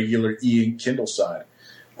the regular Kindle side,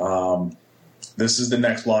 this is the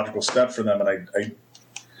next logical step for them, and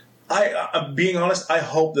I'm being honest, I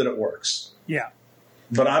hope that it works. Yeah.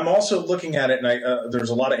 But I'm also looking at it, and there's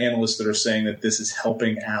a lot of analysts that are saying that this is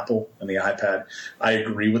helping Apple and the iPad. I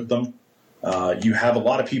agree with them. You have a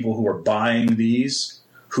lot of people who are buying these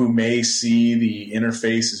who may see the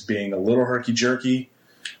interface as being a little herky-jerky,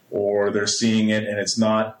 or they're seeing it and it's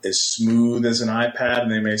not as smooth as an iPad,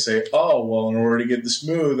 and they may say, "Oh, well, in order to get the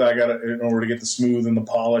smooth, and the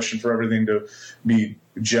polish, and for everything to be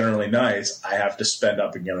generally nice, I have to spend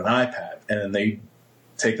up and get an iPad." And then they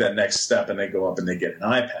take that next step and they go up and they get an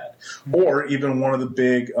iPad, or even one of the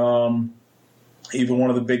big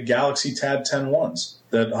Galaxy Tab 10 ones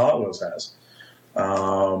that Hot Wheels has.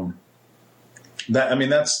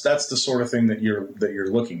 That's the sort of thing that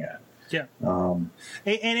you're looking at. Yeah,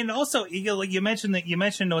 and also you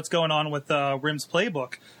mentioned what's going on with RIM's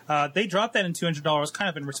Playbook. They dropped that in $200 kind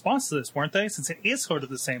of in response to this, weren't they? Since it is sort of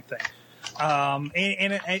the same thing.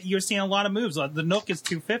 And you're seeing a lot of moves. The Nook is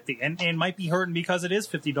 $250 and might be hurting because it is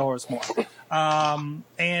 $50 more.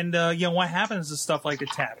 What happens to stuff like the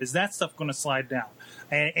Tab? Is that stuff going to slide down?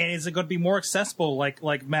 And is it going to be more accessible, like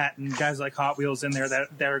Matt and guys like Hot Wheels in there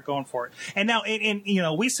that are going for it? And now,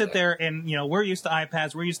 we sit there and we're used to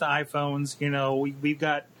iPads, we're used to iPhones. We've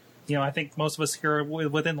got, I think most of us here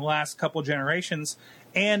within the last couple generations.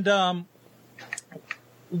 And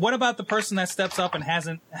what about the person that steps up and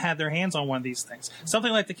hasn't had their hands on one of these things?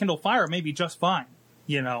 Something like the Kindle Fire may be just fine,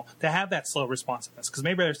 to have that slow responsiveness, because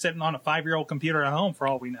maybe they're sitting on a 5-year-old computer at home for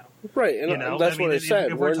all we know. Right, and that's what I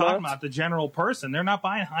said. If we're talking about the general person, they're not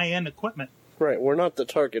buying high-end equipment. Right, we're not the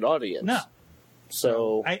target audience. No.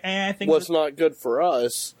 So I think what's not good for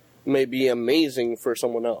us may be amazing for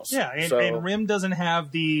someone else. Yeah, and RIM doesn't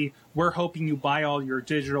have we're hoping you buy all your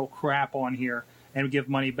digital crap on here and give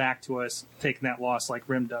money back to us, taking that loss like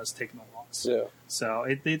RIM does, taking the loss. Yeah. So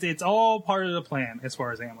it's all part of the plan as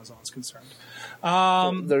far as Amazon's concerned.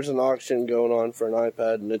 There's an auction going on for an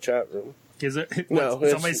iPad in the chat room. Is it? No,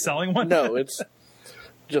 somebody's selling one? No, it's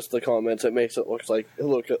just the comments. It makes it look like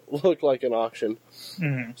an auction.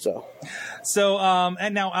 Mm-hmm. So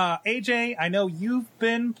and now AJ, I know you've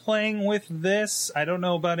been playing with this. I don't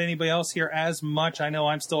know about anybody else here as much. I know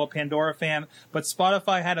I'm still a Pandora fan, but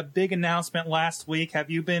Spotify had a big announcement last week. Have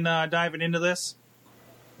you been diving into this?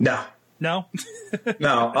 No. No?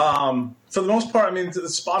 No. For the most part,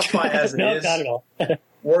 Spotify as it is. Not at all.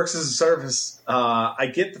 Works as a service. I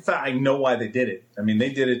get the fact. I know why they did it. They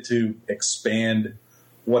did it to expand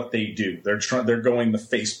what they do. They're going the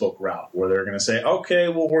Facebook route, where they're going to say, okay,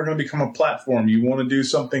 well, we're going to become a platform. You want to do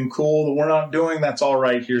something cool that we're not doing? That's all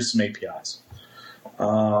right. Here's some APIs.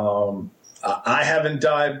 I haven't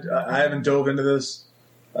dove into this.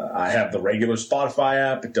 I have the regular Spotify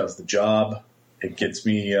app. It does the job. It gets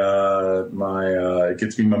me my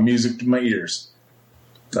music to my ears.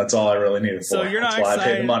 That's all I really need it for. So you're not That's why excited.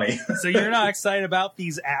 I pay the money. So you're not excited about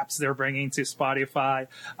these apps they're bringing to Spotify.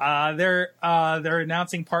 They're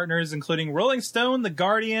announcing partners including Rolling Stone, The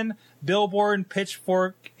Guardian, Billboard,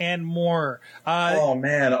 Pitchfork, and more. Oh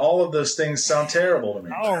man, all of those things sound terrible to me.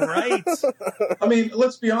 All right.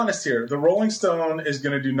 Let's be honest here. The Rolling Stone is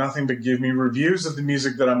going to do nothing but give me reviews of the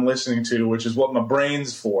music that I'm listening to, which is what my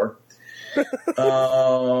brain's for.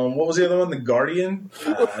 What was the other one? The Guardian.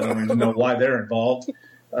 I don't even know why they're involved.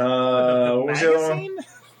 What was the other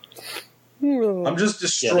one? I'm just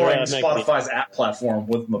destroying Spotify's app platform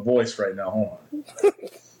with my voice right now. Hold on.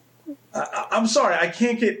 I'm sorry, I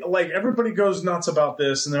can't get, like, everybody goes nuts about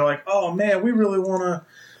this, and they're like, oh man, we really want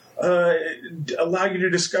to allow you to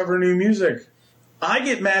discover new music. I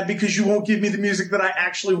get mad because you won't give me the music that I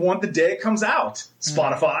actually want the day it comes out.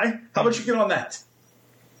 Spotify, how about you get on that?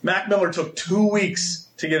 Mac Miller took 2 weeks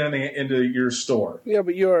to get into your store. Yeah,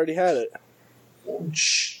 but you already had it.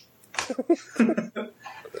 Shh.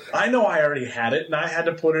 I know I already had it, and I had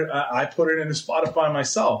to put it. I put it into Spotify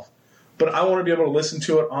myself. But I want to be able to listen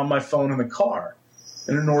to it on my phone in the car.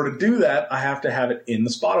 And in order to do that, I have to have it in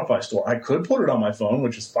the Spotify store. I could put it on my phone,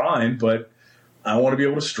 which is fine, but I want to be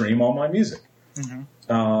able to stream all my music.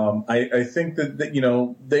 Mm-hmm. I think that you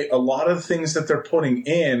know, a lot of the things that they're putting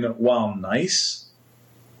in, while nice,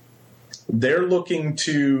 they're looking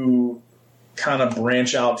to kind of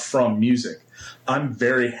branch out from music. I'm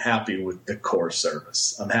very happy with the core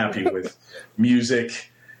service. I'm happy with music.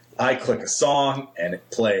 I click a song and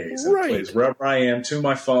it plays. It plays wherever I am, to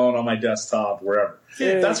my phone, on my desktop, wherever.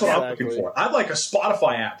 Yeah, that's what I'm looking for. I'd like a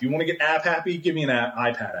Spotify app. You want to get app happy? Give me an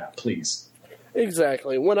iPad app, please.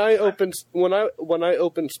 Exactly. When I open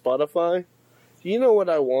Spotify, you know what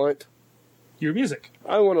I want? Your music.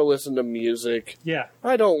 I want to listen to music. Yeah.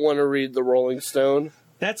 I don't want to read the Rolling Stone.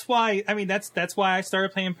 That's why. I mean, that's why I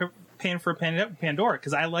started paying for Pandora,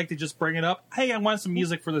 because I like to just bring it up. Hey, I want some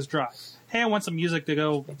music for this drive. Hey, I want some music to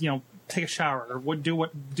go, take a shower or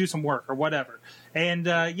do some work or whatever. And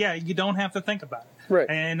you don't have to think about it. Right.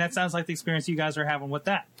 And that sounds like the experience you guys are having with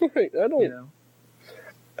that. Right. I don't.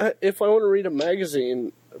 If I want to read a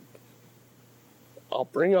magazine, I'll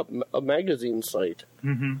bring up a magazine site,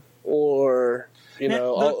 or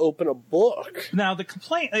I'll open a book. Now the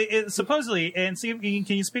complaint supposedly, and see,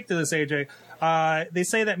 can you speak to this, AJ? They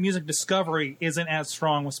say that music discovery isn't as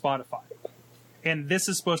strong with Spotify. And this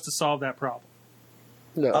is supposed to solve that problem.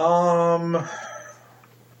 No.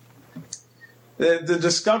 The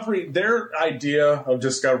discovery, their idea of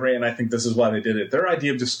discovery, and I think this is why they did it, their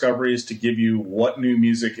idea of discovery is to give you what new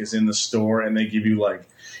music is in the store, and they give you like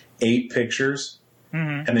 8 pictures,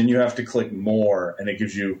 and then you have to click more, and it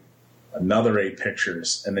gives you another 8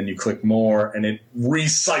 pictures, and then you click more, and it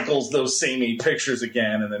recycles those same 8 pictures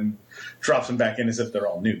again, and then drops them back in as if they're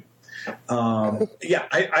all new.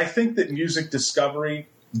 I think that music discovery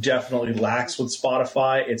definitely lacks with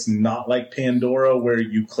Spotify. It's not like Pandora where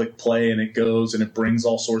you click play and it goes and it brings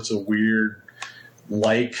all sorts of weird,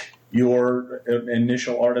 like your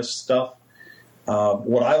initial artist stuff.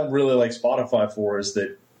 What I really like Spotify for is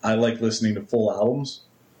that I like listening to full albums.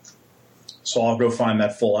 So I'll go find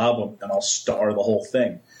that full album and I'll star the whole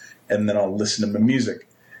thing. And then I'll listen to the music.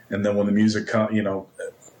 And then when the music comes,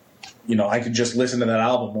 I could just listen to that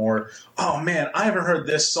album, or, oh man, I haven't heard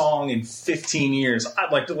this song in 15 years.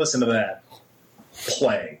 I'd like to listen to that.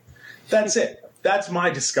 Play. That's it. That's my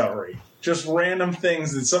discovery. Just random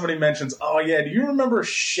things that somebody mentions. Oh yeah, do you remember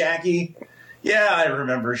Shaggy? Yeah, I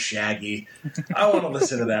remember Shaggy. I want to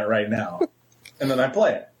listen to that right now. And then I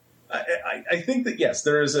play it. I think that, yes,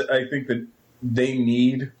 I think that they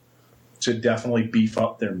need to definitely beef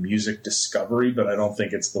up their music discovery, but I don't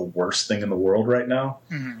think it's the worst thing in the world right now.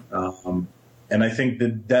 And I think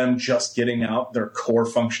that them just getting out their core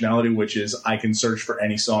functionality, which is I can search for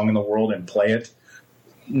any song in the world and play it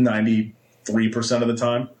 93% of the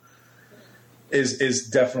time, is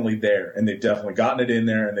definitely there. And they've definitely gotten it in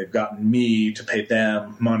there, and they've gotten me to pay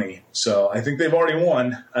them money. So I think they've already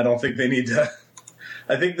won. I don't think they need to...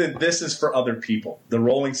 I think that this is for other people. The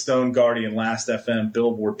Rolling Stone, Guardian, Last FM,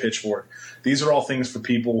 Billboard, Pitchfork. These are all things for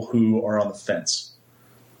people who are on the fence.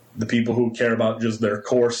 The people who care about just their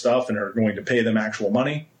core stuff and are going to pay them actual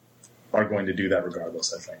money are going to do that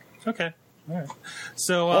regardless, I think. Okay. All right.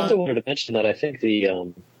 So, I also wanted to mention that I think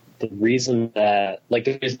the reason that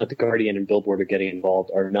the Guardian and Billboard are getting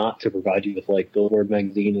involved are not to provide you with like Billboard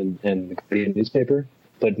magazine and the Guardian newspaper,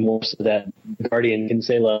 but more so that the Guardian can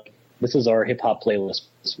say, look, this is our hip-hop playlist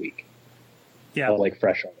this week. Yeah. Like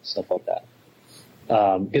fresh artists, stuff like that.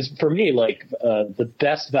 Because for me, the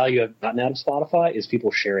best value I've gotten out of Spotify is people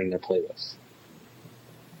sharing their playlists.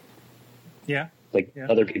 Yeah.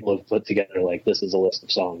 Other people have put together, this is a list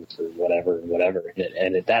of songs or whatever.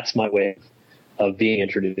 And that's my way of being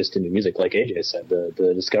introduced into music. Like AJ said,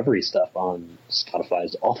 the discovery stuff on Spotify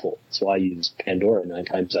is awful. So I use Pandora 9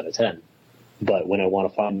 times out of 10. But when I want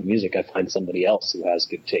to find music, I find somebody else who has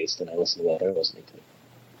good taste, and I listen to what they're listening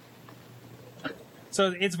to.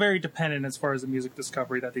 So it's very dependent as far as the music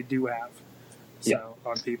discovery that they do have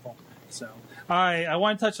on people. So, all right, I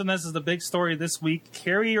want to touch on this as the big story this week: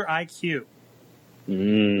 Carrier IQ.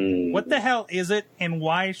 What the hell is it, and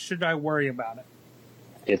why should I worry about it?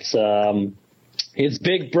 It's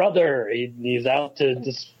Big Brother. He's out to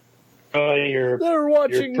destroy your. They're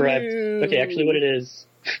watching your you. Okay, actually, what it is,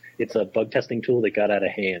 it's a bug testing tool that got out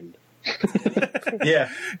of hand. Yeah.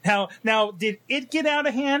 Now, did it get out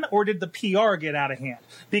of hand, or did the PR get out of hand?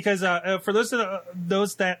 Because for those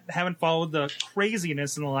that haven't followed the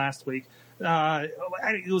craziness in the last week,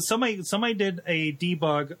 somebody did a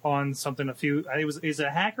debug on something. Is it a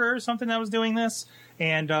hacker or something that was doing this,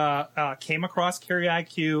 and came across Carrier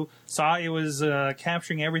IQ, saw it was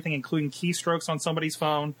capturing everything, including keystrokes on somebody's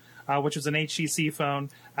phone, which was an HTC phone,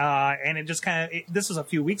 and it just this was a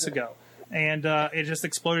few weeks ago. And it just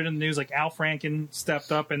exploded in the news. Like Al Franken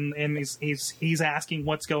stepped up and he's asking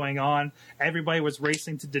what's going on. Everybody was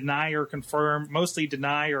racing to deny or confirm, mostly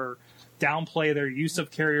deny or downplay their use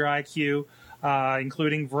of Carrier IQ,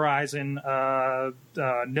 including Verizon,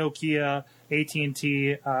 Nokia,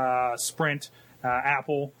 AT&T, Sprint,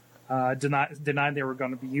 Apple. Denied they were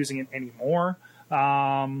going to be using it anymore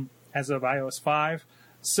as of iOS 5.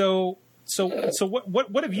 So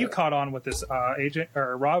what have you caught on with this, Agent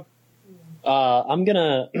or Rob? I'm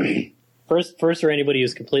gonna first for anybody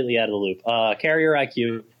who's completely out of the loop. Carrier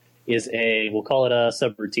IQ is we'll call it a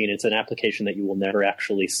subroutine. It's an application that you will never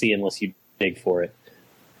actually see unless you dig for it.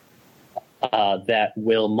 That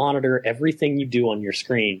will monitor everything you do on your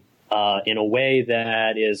screen in a way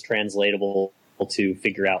that is translatable to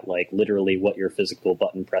figure out, like, literally what your physical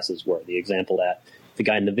button presses were. The example that the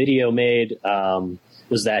guy in the video made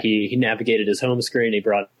was that he navigated his home screen. He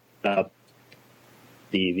brought up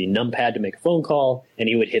the numpad to make a phone call, and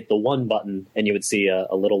he would hit the 1 button, and you would see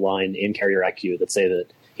a little line in Carrier IQ that say that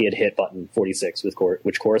he had hit button 46,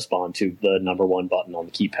 which correspond to the number 1 button on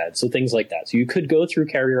the keypad. So things like that. So you could go through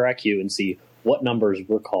Carrier IQ and see what numbers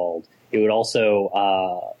were called. It would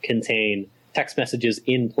also contain text messages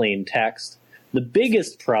in plain text. The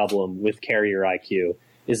biggest problem with Carrier IQ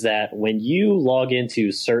is that when you log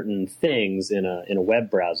into certain things in a web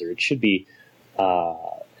browser, it should be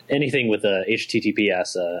anything with a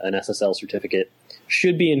HTTPS, an SSL certificate,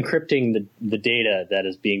 should be encrypting the data that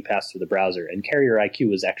is being passed through the browser. And Carrier IQ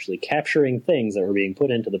was actually capturing things that were being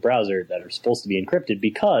put into the browser that are supposed to be encrypted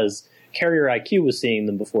because Carrier IQ was seeing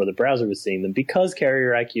them before the browser was seeing them, because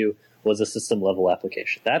Carrier IQ was a system-level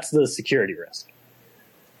application. That's the security risk.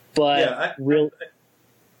 But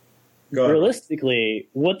realistically,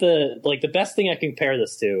 the best thing I can compare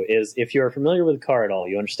this to is, if you're familiar with a car at all,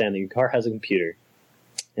 you understand that your car has a computer.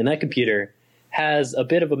 And that computer has a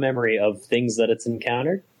bit of a memory of things that it's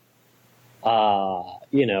encountered. It'll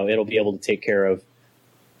be able to take care of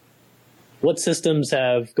what systems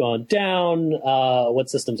have gone down, what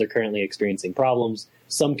systems are currently experiencing problems.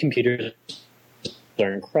 Some computers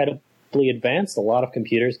are incredibly advanced. A lot of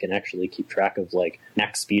computers can actually keep track of, like,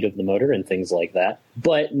 max speed of the motor and things like that.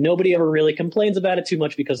 But nobody ever really complains about it too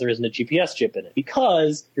much because there isn't a GPS chip in it.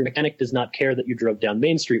 Because your mechanic does not care that you drove down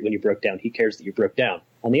Main Street when you broke down. He cares that you broke down.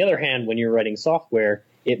 On the other hand, when you're writing software,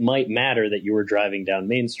 it might matter that you were driving down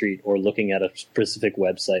Main Street or looking at a specific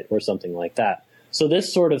website or something like that. So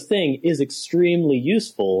this sort of thing is extremely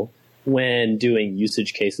useful when doing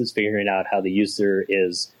usage cases, figuring out how the user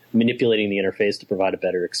is manipulating the interface to provide a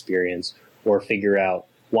better experience, or figure out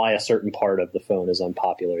why a certain part of the phone is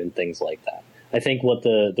unpopular and things like that. I think what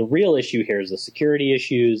the real issue here is the security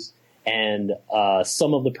issues and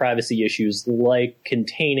some of the privacy issues, like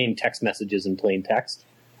containing text messages in plain text.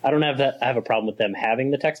 I have a problem with them having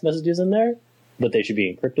the text messages in there, but they should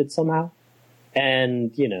be encrypted somehow.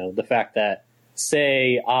 And, the fact that,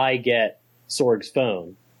 say I get Sorg's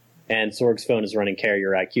phone, and Sorg's phone is running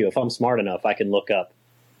Carrier IQ. If I'm smart enough, I can look up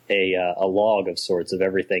a log of sorts of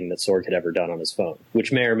everything that Sorg had ever done on his phone,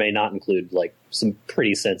 which may or may not include, like, some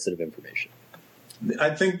pretty sensitive information. I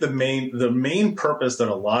think the main purpose that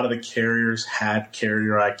a lot of the carriers had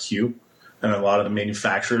Carrier IQ, and a lot of the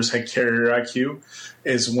manufacturers had Carrier IQ,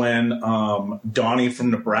 is when Donnie from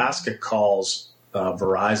Nebraska calls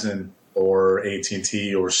Verizon or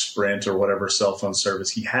AT&T or Sprint or whatever cell phone service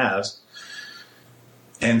he has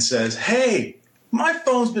and says, "Hey, my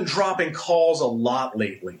phone's been dropping calls a lot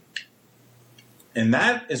lately." And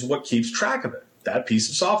that is what keeps track of it. That piece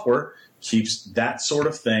of software keeps that sort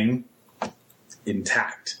of thing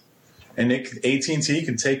intact. And AT&T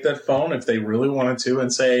can take that phone if they really wanted to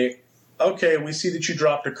and say, "Okay, we see that you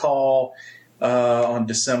dropped a call on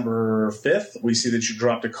December 5th. We see that you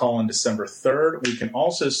dropped a call on December 3rd. We can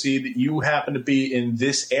also see that you happen to be in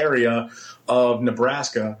this area of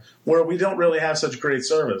Nebraska where we don't really have such great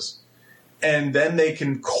service. And then they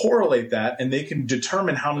can correlate that, and they can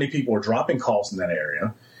determine how many people are dropping calls in that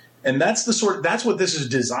area. And that's what this is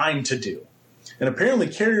designed to do. And apparently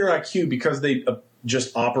Carrier IQ, because they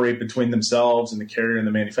just operate between themselves and the carrier and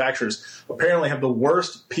the manufacturers, apparently have the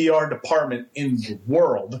worst PR department in the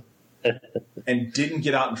world and didn't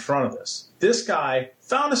get out in front of this. This guy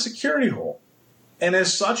found a security hole. And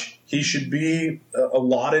as such, he should be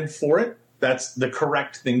allotted for it. That's the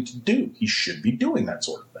correct thing to do. He should be doing that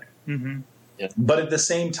sort of thing. Mm-hmm. Yeah. But at the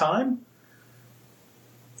same time,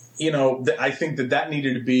 I think that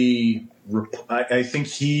needed to be. I think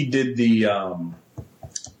he did the.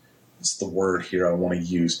 What's the word here I want to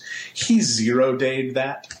use? He 0-dayed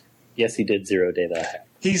that. Yes, he did 0-day that.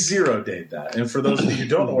 He 0-dayed that. And for those of you who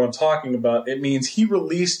don't know what I'm talking about, it means he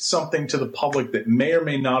released something to the public that may or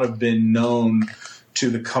may not have been known to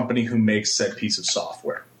the company who makes said piece of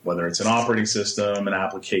software, whether it's an operating system, an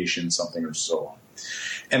application, something, or so on.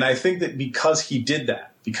 And I think that because he did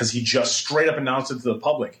that, because he just straight up announced it to the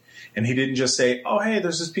public, and he didn't just say, oh, hey,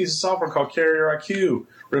 there's this piece of software called Carrier IQ,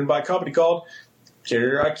 written by a company called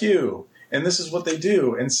Carrier IQ, and this is what they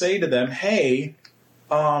do, and say to them, hey,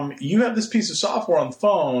 you have this piece of software on the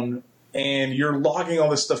phone, and you're logging all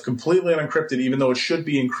this stuff completely unencrypted, even though it should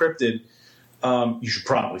be encrypted. You should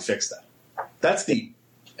probably fix that. That's the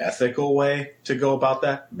ethical way to go about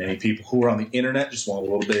that. Many people who are on the internet just want a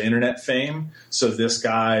little bit of internet fame. So this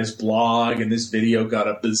guy's blog and this video got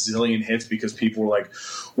a bazillion hits because people were like,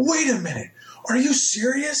 wait a minute, are you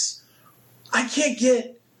serious?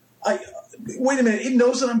 Wait a minute, it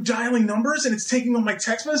knows that I'm dialing numbers and it's taking all my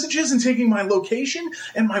text messages and taking my location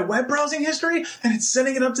and my web browsing history and it's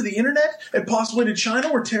sending it up to the internet and possibly to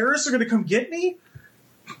China where terrorists are going to come get me?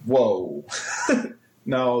 Whoa.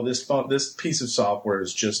 No, this piece of software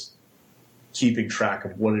is just keeping track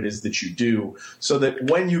of what it is that you do so that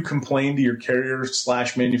when you complain to your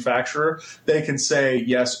carrier/manufacturer, they can say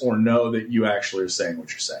yes or no that you actually are saying what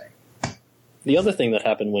you're saying. The other thing that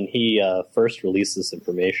happened when he first released this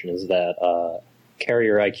information is that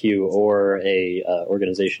Carrier IQ or a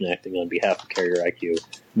organization acting on behalf of Carrier IQ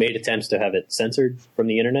made attempts to have it censored from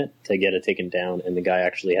the internet to get it taken down, and the guy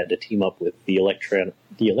actually had to team up with the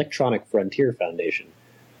Electronic Frontier Foundation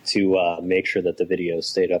to make sure that the videos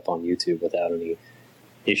stayed up on YouTube without any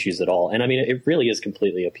issues at all. And I mean, it really is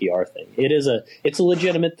completely a PR thing. It's a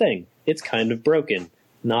legitimate thing. It's kind of broken.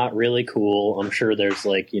 Not really cool. I'm sure there's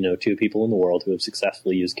 2 people in the world who have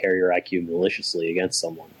successfully used Carrier IQ maliciously against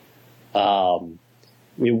someone.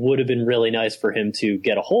 It would have been really nice for him to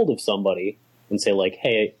get a hold of somebody and say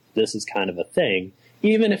hey, this is kind of a thing.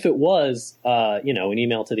 Even if it was, an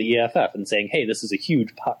email to the EFF and saying, hey, this is a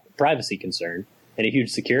huge privacy concern and a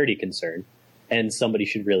huge security concern, and somebody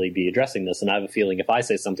should really be addressing this. And I have a feeling if I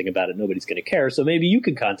say something about it, nobody's going to care. So maybe you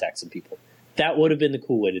can contact some people. That would have been the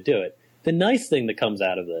cool way to do it. The nice thing that comes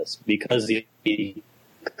out of this, because he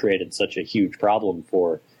created such a huge problem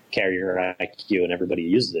for Carrier IQ and everybody who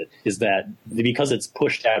uses it, is that because it's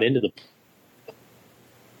pushed out into the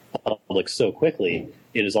public so quickly,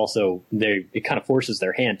 it is also it kind of forces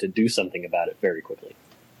their hand to do something about it very quickly.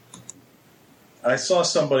 I saw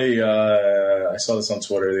somebody, I saw this on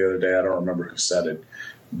Twitter the other day. I don't remember who said it.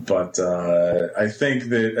 But I think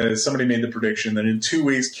that somebody made the prediction that in 2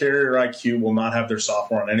 weeks, Carrier IQ will not have their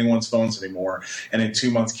software on anyone's phones anymore. And in 2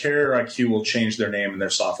 months, Carrier IQ will change their name and their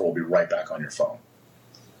software will be right back on your phone.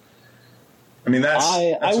 I mean,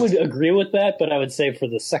 I would agree with that, but I would say for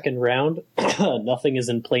the second round, nothing is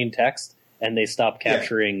in plain text, and they stop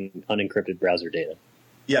capturing unencrypted browser data.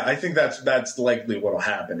 Yeah, I think that's likely what will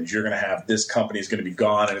happen. Is you're going to have this company is going to be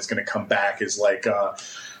gone, and it's going to come back as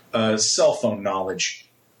cell phone knowledge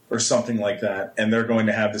or something like that, and they're going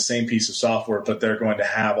to have the same piece of software, but they're going to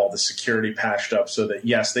have all the security patched up so that,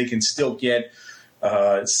 yes, they can still get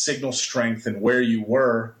signal strength and where you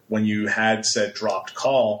were when you had said dropped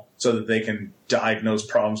call so that they can diagnose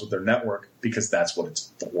problems with their network because that's what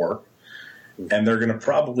it's for. And they're going to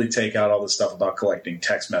probably take out all the stuff about collecting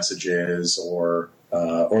text messages or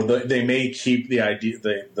they may keep the idea,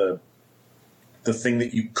 the thing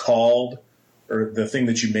that you called or the thing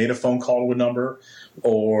that you made a phone call to a number,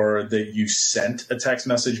 or that you sent a text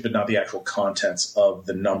message, but not the actual contents of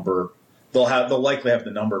the number. They'll likely have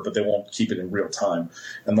the number, but they won't keep it in real time.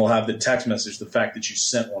 And they'll have the text message, the fact that you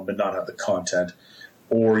sent one, but not have the content.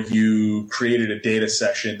 Or you created a data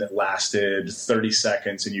session that lasted 30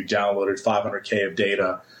 seconds and you downloaded 500K of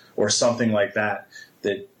data or something like that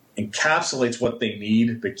encapsulates what they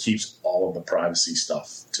need, but keeps all of the privacy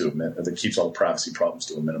stuff that keeps all the privacy problems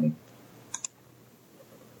to a minimum.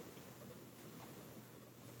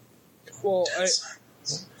 Well,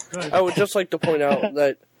 I would just like to point out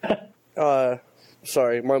that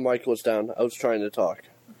Sorry, my mic was down. I was trying to talk.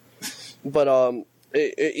 But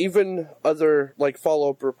even other like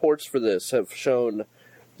follow-up reports for this have shown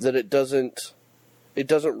that it doesn't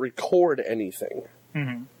record anything.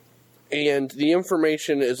 Mm-hmm. And the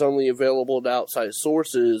information is only available to outside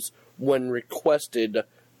sources when requested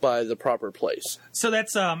by the proper place. So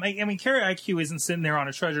that's, I mean, Carrier IQ isn't sitting there on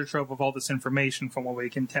a treasure trove of all this information from what we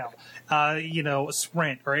can tell.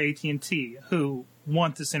 Sprint or AT&T, who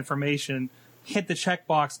want this information, hit the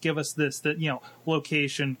checkbox, give us this,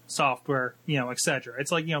 location, software, etc.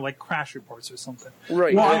 It's like crash reports or something.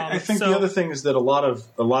 Right. Well, I think the other thing is that a lot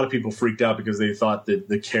of people freaked out because they thought that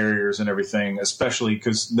the carriers and everything, especially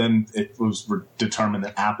because then it was determined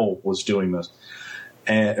that Apple was doing this,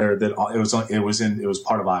 or that it was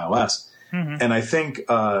part of iOS. Mm-hmm. And I think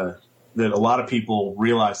that a lot of people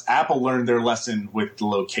realized Apple learned their lesson with the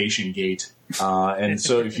location gate. And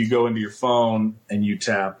so if you go into your phone and you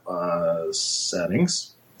tap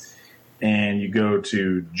settings and you go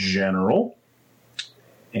to general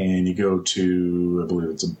and you go to, I believe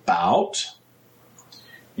it's about,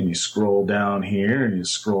 and you scroll down here and you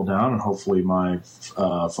scroll down and hopefully my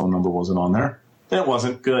phone number wasn't on there. It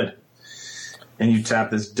wasn't. Good. And you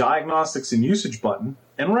tap this diagnostics and usage button.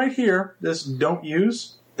 And right here, this don't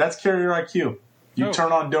use, that's Carrier IQ. You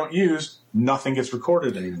turn on don't use, nothing gets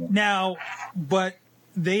recorded anymore. Now, but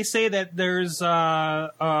they say that there's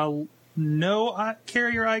no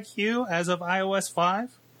Carrier IQ as of iOS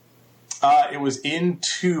 5? It was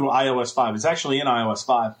into iOS 5. It's actually in iOS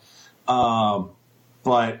 5.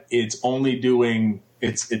 But it's only doing,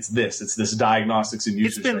 it's this diagnostics and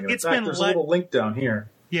usage thing. In fact, there's a little link down here.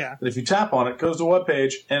 Yeah. That if you tap on it, it goes to a web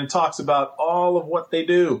page and it talks about all of what they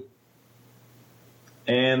do.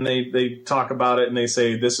 And they talk about it and they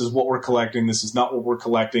say, this is what we're collecting. This is not what we're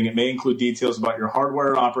collecting. It may include details about your hardware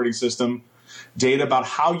and operating system, data about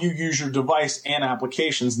how you use your device and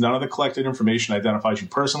applications. None of the collected information identifies you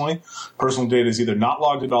personally. Personal data is either not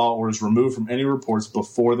logged at all or is removed from any reports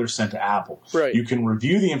before they're sent to Apple. Right. You can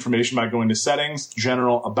review the information by going to settings,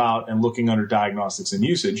 general, about, and looking under diagnostics and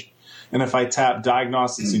usage. And if I tap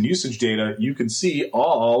diagnostics and usage data, you can see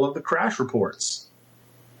all of the crash reports.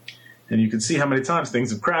 And you can see how many times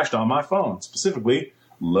things have crashed on my phone, specifically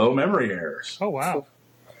low memory errors. Oh, wow.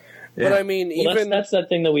 Yeah. But I mean, even that's that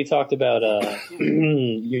thing that we talked about.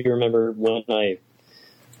 You remember when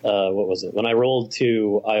what was it? When I rolled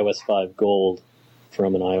to iOS 5 Gold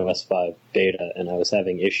from an iOS 5 beta, and I was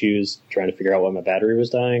having issues trying to figure out why my battery was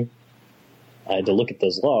dying. I had to look at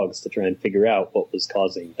those logs to try and figure out what was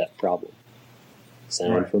causing that problem.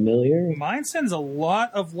 Sound familiar? Mine sends a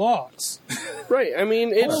lot of logs. Right. I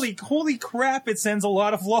mean, it's... holy crap! It sends a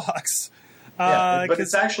lot of logs. Yeah, but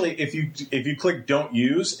it's actually if you click "Don't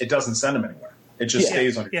Use," it doesn't send them anywhere. It just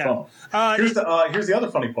stays on your phone. Here's the other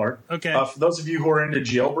funny part. Okay. For those of you who are into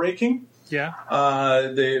jailbreaking,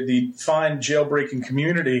 the fine jailbreaking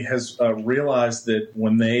community has realized that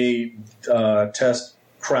when they test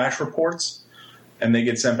crash reports and they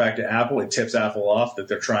get sent back to Apple, it tips Apple off that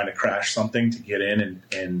they're trying to crash something to get in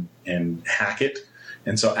and hack it,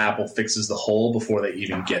 and so Apple fixes the hole before they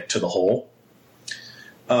even get to the hole.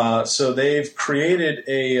 So they've created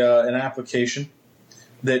an application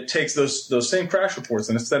that takes those same crash reports,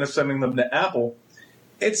 and instead of sending them to Apple,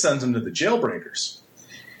 it sends them to the jailbreakers.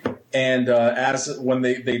 And when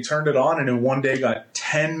they turned it on, and in one day got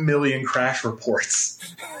 10 million crash reports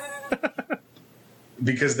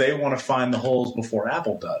because they want to find the holes before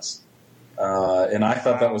Apple does. And I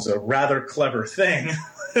thought that was a rather clever thing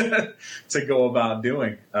to go about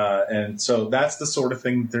doing. And so that's the sort of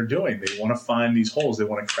thing they're doing. They want to find these holes. They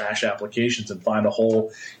want to crash applications and find a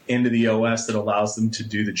hole into the OS that allows them to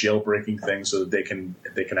do the jailbreaking thing so that they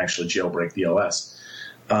can actually jailbreak the OS.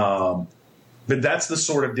 But that's the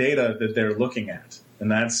sort of data that they're looking at. And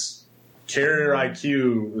that's Carrier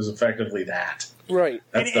IQ is effectively that. Right.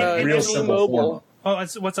 That's the real simple form. Oh,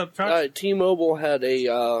 what's up, Charles? T-Mobile had a,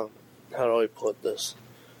 how do I put this?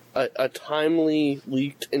 A timely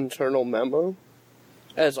leaked internal memo,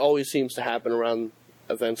 as always seems to happen around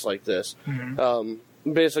events like this.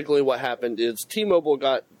 Mm-hmm. Basically what happened is T-Mobile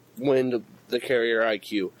got wind of the Carrier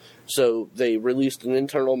IQ, so they released an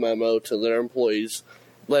internal memo to their employees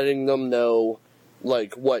letting them know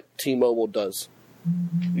like what T-Mobile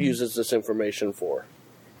uses this information for.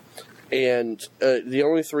 And the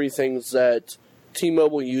only three things that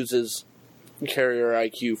T-Mobile uses Carrier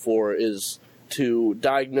IQ for is to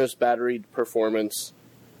diagnose battery performance,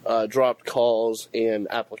 dropped calls, and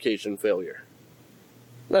application failure.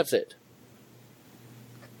 That's it.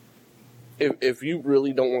 If you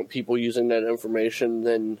really don't want people using that information,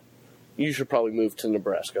 then you should probably move to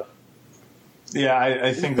Nebraska. Yeah,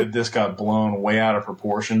 I think that this got blown way out of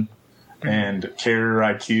proportion, and Carrier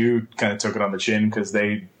IQ kind of took it on the chin because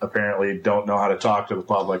they apparently don't know how to talk to the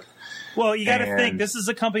public. Well, you got to think this is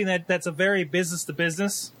a company that's a very business to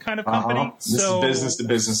business kind of company. This is business to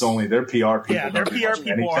business only. Their PR people. Yeah, their PR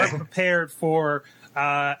people are prepared for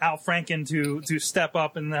Al Franken to step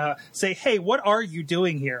up and say, "Hey, what are you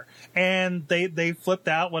doing here?" And they flipped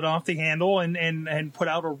out, went off the handle, and put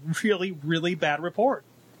out a really, really bad report.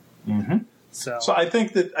 Mm-hmm. So I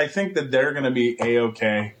think that they're going to be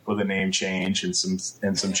A-okay with a name change and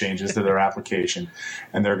some changes to their application,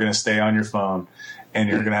 and they're going to stay on your phone, and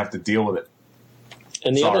you're going to have to deal with it.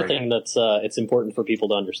 And the other thing that's it's important for people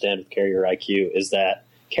to understand with Carrier IQ is that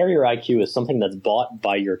Carrier IQ is something that's bought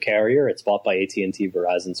by your carrier. It's bought by AT&T,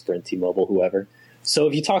 Verizon, Sprint, T-Mobile, whoever. So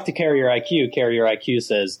if you talk to Carrier IQ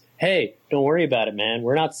says, "Hey, don't worry about it, man.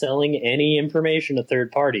 We're not selling any information to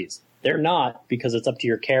third parties." They're not, because it's up to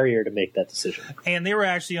your carrier to make that decision. And they were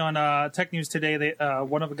actually on Tech News today. They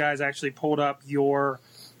one of the guys actually pulled up your,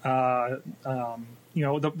 the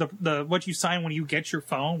what you sign when you get your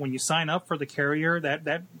phone, when you sign up for the carrier,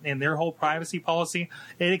 that and their whole privacy policy.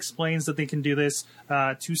 It explains that they can do this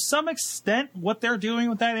to some extent, what they're doing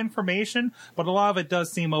with that information, but a lot of it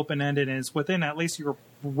does seem open ended and is within at least your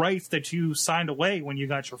rights that you signed away when you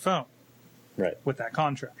got your phone, right? With that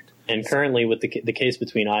contract. And currently, with the case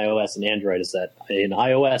between iOS and Android is that in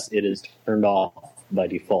iOS it is turned off by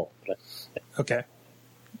default. Okay.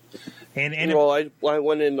 And I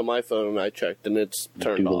went into my phone and I checked, and it's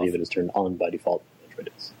turned off. I believe it is turned on by default.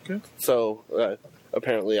 Android is. Okay. So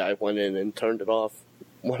apparently, I went in and turned it off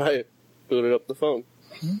when I booted up the phone.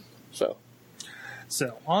 Mm-hmm. So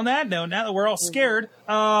on that note, now that we're all scared,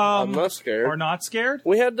 I'm not scared. We're not scared.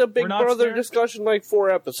 We had the Big Brother discussion like 4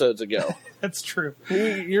 episodes ago. That's true.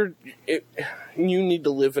 You need to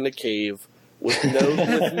live in a cave with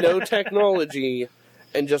no technology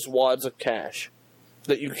and just wads of cash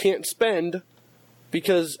that you can't spend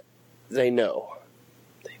because they know.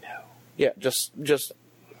 They know. Yeah, just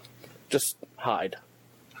hide.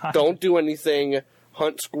 Don't do anything.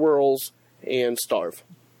 Hunt squirrels and starve.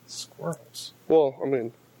 Squirrels. Well, I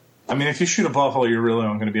mean, if you shoot a buffalo, you're really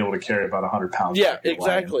only going to be able to carry about 100 pounds. Yeah,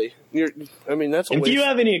 exactly. That's. If you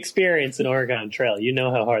have any experience in Oregon Trail, you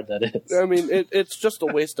know how hard that is. It's just a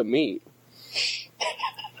waste of meat.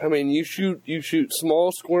 You shoot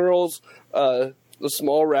small squirrels, the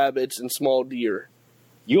small rabbits, and small deer.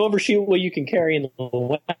 You overshoot what you can carry in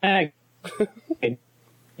the wagon.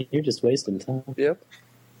 You're just wasting time. Yep.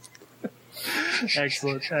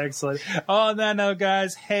 Excellent. On that note,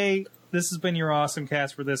 guys, hey, this has been your awesome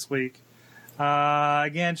cast for this week.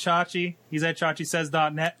 Again, Chachi, he's at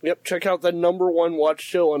ChachiSays.net. Yep, check out the #1 watch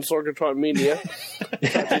show on Sorgatron Media.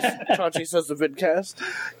 Chachi Says the Vidcast.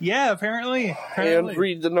 Yeah, apparently. And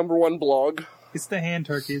read the #1 blog. It's the hand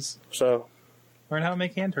turkeys. So learn how to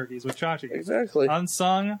make hand turkeys with Chachi. Exactly.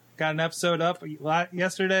 Unsung, got an episode up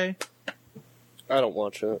yesterday. I don't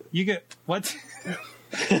watch it. You get what?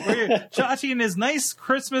 Chachi in his nice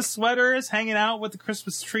Christmas sweaters, hanging out with the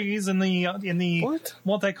Christmas trees in the what?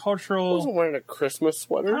 Multicultural. I wasn't wearing a Christmas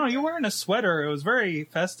sweater. I don't know, you're wearing a sweater. It was very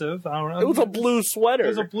festive. I don't know. It was a blue sweater. It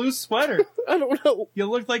was a blue sweater. I don't know. You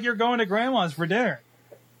looked like you're going to grandma's for dinner.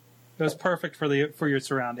 It was perfect for your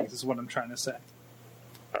surroundings. Is what I'm trying to say.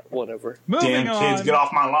 Whatever. Moving on. Kids, get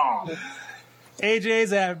off my lawn.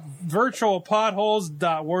 AJ's at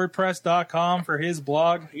virtualpotholes.wordpress.com for his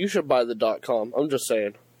blog. You should buy the .com. I'm just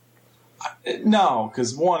saying. No,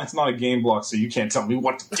 because one, it's not a game blog, so you can't tell me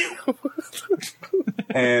what to do.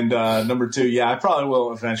 And number 2, yeah, I probably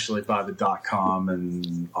will eventually buy the .com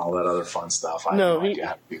and all that other fun stuff. I have no idea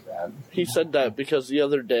how to do that. He said that because the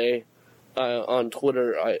other day on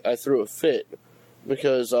Twitter I threw a fit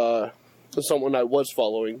because someone I was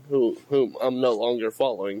following, whom I'm no longer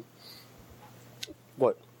following,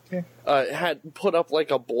 had put up like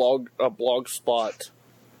a blog spot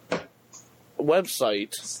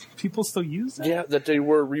website. People still use that? Yeah, that they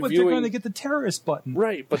were reviewing. But they're going to get the terrorist button.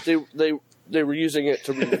 Right, but they were using it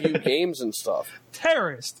to review games and stuff.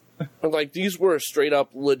 Terrorist! And like, these were straight up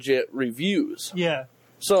legit reviews. Yeah.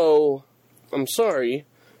 So, I'm sorry,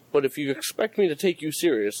 but if you expect me to take you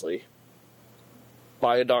seriously,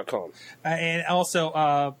 buy a .com. And also,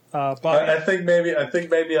 Bobby. I think maybe.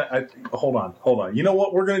 Hold on. You know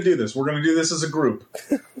what? We're going to do this. We're going to do this as a group.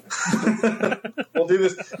 We'll do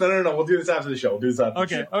this. No. We'll do this after the show. We'll do this after the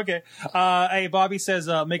show. Okay. Hey, Bobby says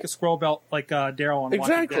make a scroll belt like Daryl on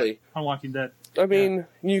Walking Dead. I mean,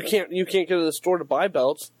 you can't go to the store to buy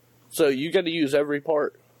belts, so you got to use every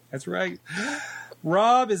part. That's right.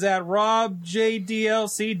 Rob is at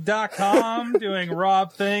robjdlc.com doing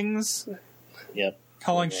Rob things. Yep.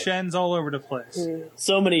 calling Shens all over the place.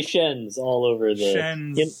 So many Shens all over the...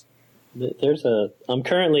 Shens. I'm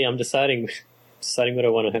deciding what I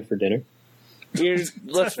want to have for dinner.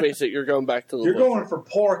 Let's face it, you're going back to the... You're going for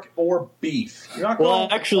pork or beef. You're not going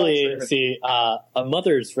for actually, see, a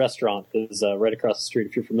Mother's restaurant is right across the street.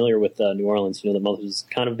 If you're familiar with New Orleans, you know the Mother's is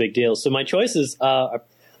kind of a big deal. So my choices,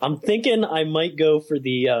 I'm thinking I might go for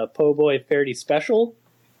the Po' Boy Faraday Special,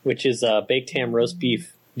 which is baked ham, roast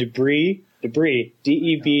beef, debris, Debris,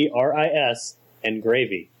 and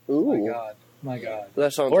gravy. Ooh. My God.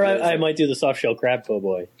 That sounds Or amazing. I might do the soft shell crab Po'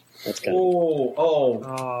 Boy. That's kind of...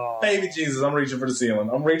 Oh, baby Jesus, I'm reaching for the ceiling.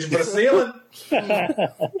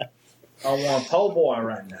 I want Po' Boy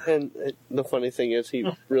right now. And the funny thing is, he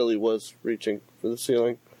really was reaching for the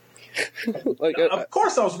ceiling. Of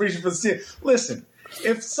course I was reaching for the ceiling. Listen,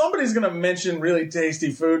 if somebody's going to mention really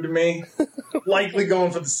tasty food to me, likely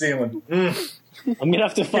going for the ceiling. I'm going to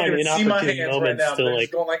have to find an see my opportune hands moment right now. to They're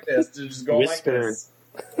just going like this. They're just going whisper. like this.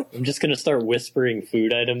 I'm just going to start whispering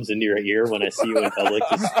food items into your ear when I see you in public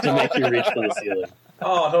just to make you reach for the ceiling.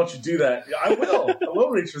 Oh, don't you do that. I will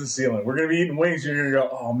reach for the ceiling. We're going to be eating wings. You're going to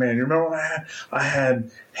go, oh, man, you remember what I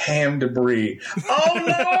had ham debris.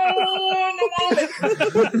 Oh,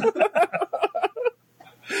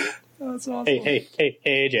 no! That's awesome. Hey,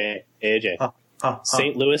 AJ.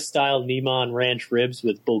 St. Louis style Neiman Ranch ribs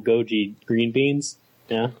with bulgogi green beans.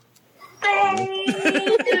 Yeah.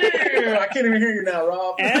 I can't even hear you now,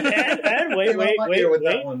 Rob. And wait.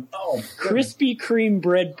 That one. Oh, Krispy Kreme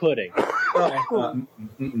bread pudding.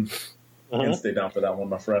 Can't stay down for that one,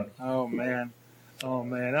 my friend. Oh, man.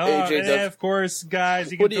 AJ And does- of course,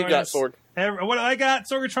 guys, you can What do you join got, us. Sword? What I got,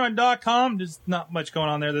 Sorgatron.com. There's not much going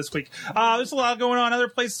on there this week. There's a lot going on. Other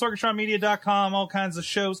places, SorgatronMedia.com, all kinds of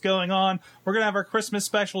shows going on. We're going to have our Christmas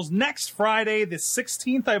specials next Friday, the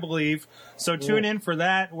 16th, I believe. So tune in for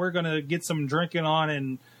that. We're going to get some drinking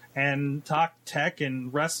on and talk tech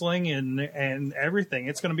and wrestling and everything.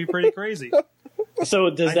 It's going to be pretty crazy. So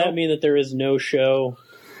does that mean that there is no show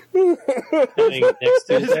coming next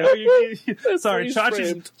Tuesday? Sorry, freeze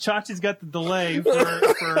framed. Chachi's got the delay for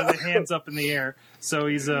the hands up in the air, so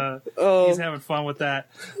he's having fun with that.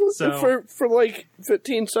 So For like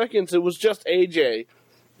 15 seconds, it was just AJ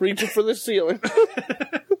reaching for the ceiling.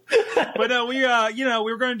 but no, we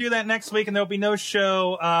were going to do that next week, and there'll be no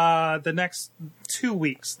show the next 2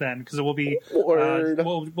 weeks then, because it will be Word.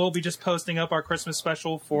 we'll be just posting up our Christmas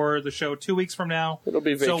special for the show 2 weeks from now. It'll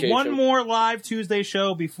be vacation. So one more live Tuesday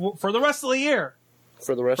show for the rest of the year.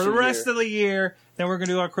 For the rest of the year, then we're going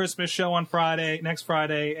to do our Christmas show on next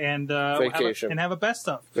Friday, and Vacation. have a best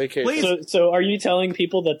of. Vacation. Please, So are you telling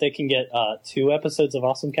people that they can get 2 episodes of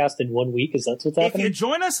Awesome Cast in 1 week? Is that what's if happening? you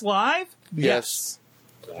join us live, Yes.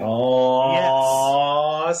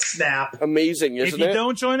 Oh, snap. Amazing, If isn't you it?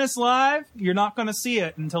 don't join us live, you're not going to see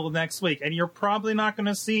it until the next week, and you're probably not going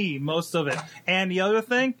to see most of it. And the other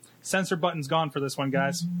thing, censor button's gone for this one,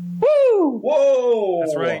 guys. Whoa.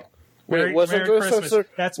 That's right. Wait, wasn't Merry the Christmas. censor?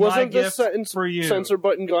 That's my wasn't the gift for you. Censor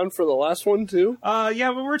button gone for the last one too? Yeah,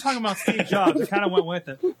 but we were talking about Steve Jobs. It kind of went with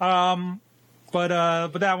it. But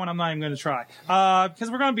that one I'm not even going to try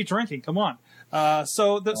because we're going to be drinking. Come on.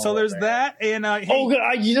 So there's man. that. And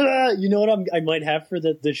hey, You know what I might have for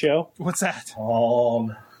the show? what's that?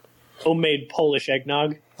 Homemade Polish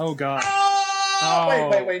eggnog. Oh God.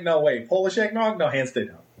 Wait. Polish eggnog? No, hands stay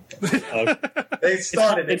down. Uh, They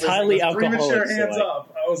started It's it. highly it was premature alcoholic, so hands I-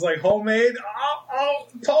 up. I was like, homemade?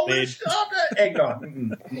 Polish eggnog.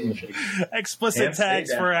 Explicit Hands stay tags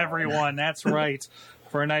down. for everyone. That's right.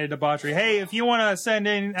 For a night of debauchery. Hey, if you want to send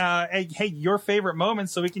in your favorite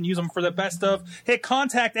moments so we can use them for the best of, hit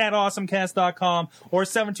contact@awesomecast.com or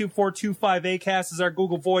 724-25-ACAST is our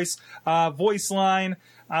Google Voice line.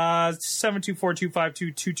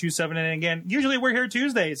 724-252-2278. And again, usually we're here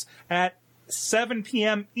Tuesdays at 7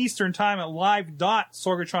 p.m. Eastern Time at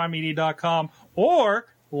live.sorgatronmedia.com or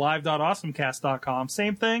live.awesomecast.com.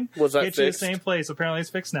 Same thing. Was that Get you the fixed? same place. Apparently it's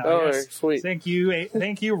fixed now. Oh, Yes. right, sweet. Thank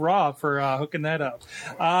you, Rob, for hooking that up.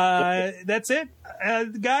 That's it.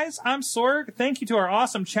 Guys, I'm Sorg. Thank you to our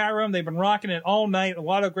awesome chat room. They've been rocking it all night. A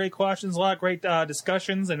lot of great questions, a lot of great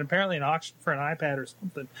discussions, and apparently an auction for an iPad or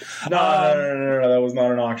something. No, that was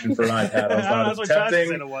not an auction for an iPad. I was That's not what Josh said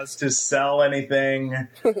attempting it was. to sell anything. I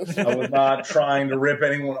was not trying to rip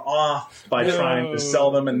anyone off by trying to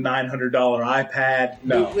sell them a $900 iPad.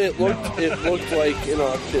 No, It looked like an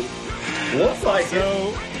auction. Looks like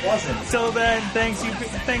So, it wasn't. till then, thanks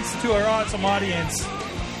to our awesome audience.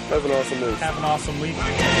 Have an awesome week. Have an awesome week.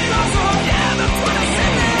 I'm getting awesome.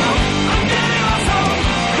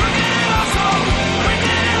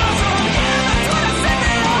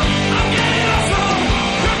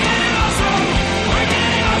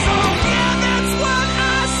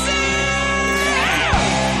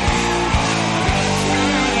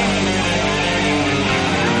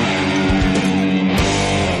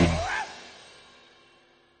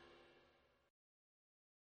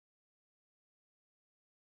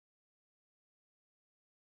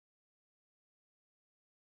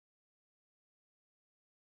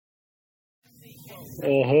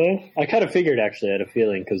 I kind of figured, actually. I had a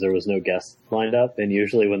feeling because there was no guest lined up, and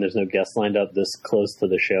usually when there's no guest lined up this close to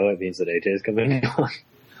the show, it means that AJ's coming on.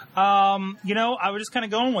 I was just kind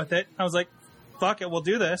of going with it. I was like, fuck it, we'll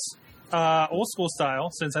do this. Old school style,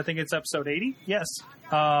 since I think it's episode 80. Yes.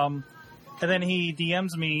 And then he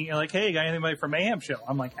DMs me like, hey, got anybody for Mayhem show?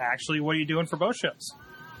 I'm like, actually, what are you doing for both shows?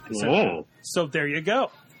 So there you go.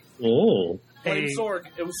 Oh. Blame Sorg.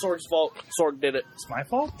 It was Sorg's fault. Sorg did it. It's my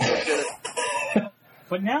fault? Sorg did it.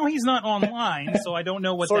 But now he's not online, so I don't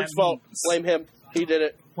know what Sorg's that fault. means. Blame him. He did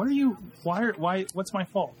it. What are you... Why? What's my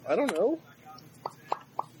fault? I don't know.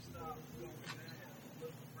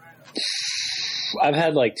 I've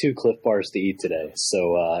had like 2 Cliff Bars to eat today,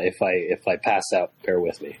 so if I pass out, bear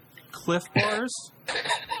with me. Cliff Bars?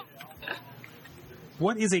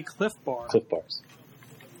 What is a Cliff Bar? Cliff Bars.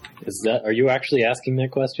 Are you actually asking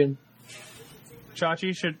that question?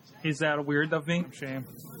 Chachi, is that weird of me? Shame.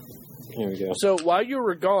 There we go. So while you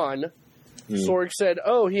were gone, Sorg said,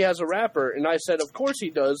 oh, he has a wrapper. And I said, of course he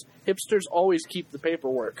does. Hipsters always keep the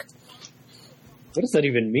paperwork. What does that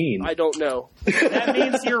even mean? I don't know. That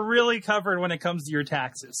means you're really covered when it comes to your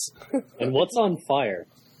taxes. And what's on fire?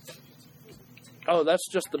 Oh, that's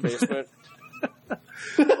just the basement.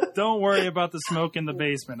 Don't worry about the smoke in the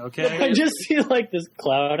basement, okay? I just see like this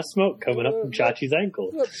cloud of smoke coming up from Chachi's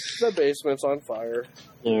ankle. The basement's on fire.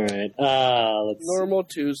 All right. Let's Normal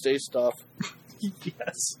Tuesday stuff.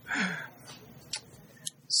 Yes.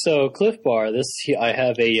 So Cliff Bar. I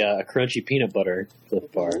have a crunchy peanut butter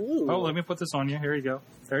Cliff Bar. Ooh. Oh, let me put this on you. Here you go.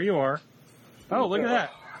 There you are. Oh, look at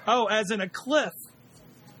that. Oh, as in a cliff.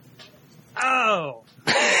 Oh.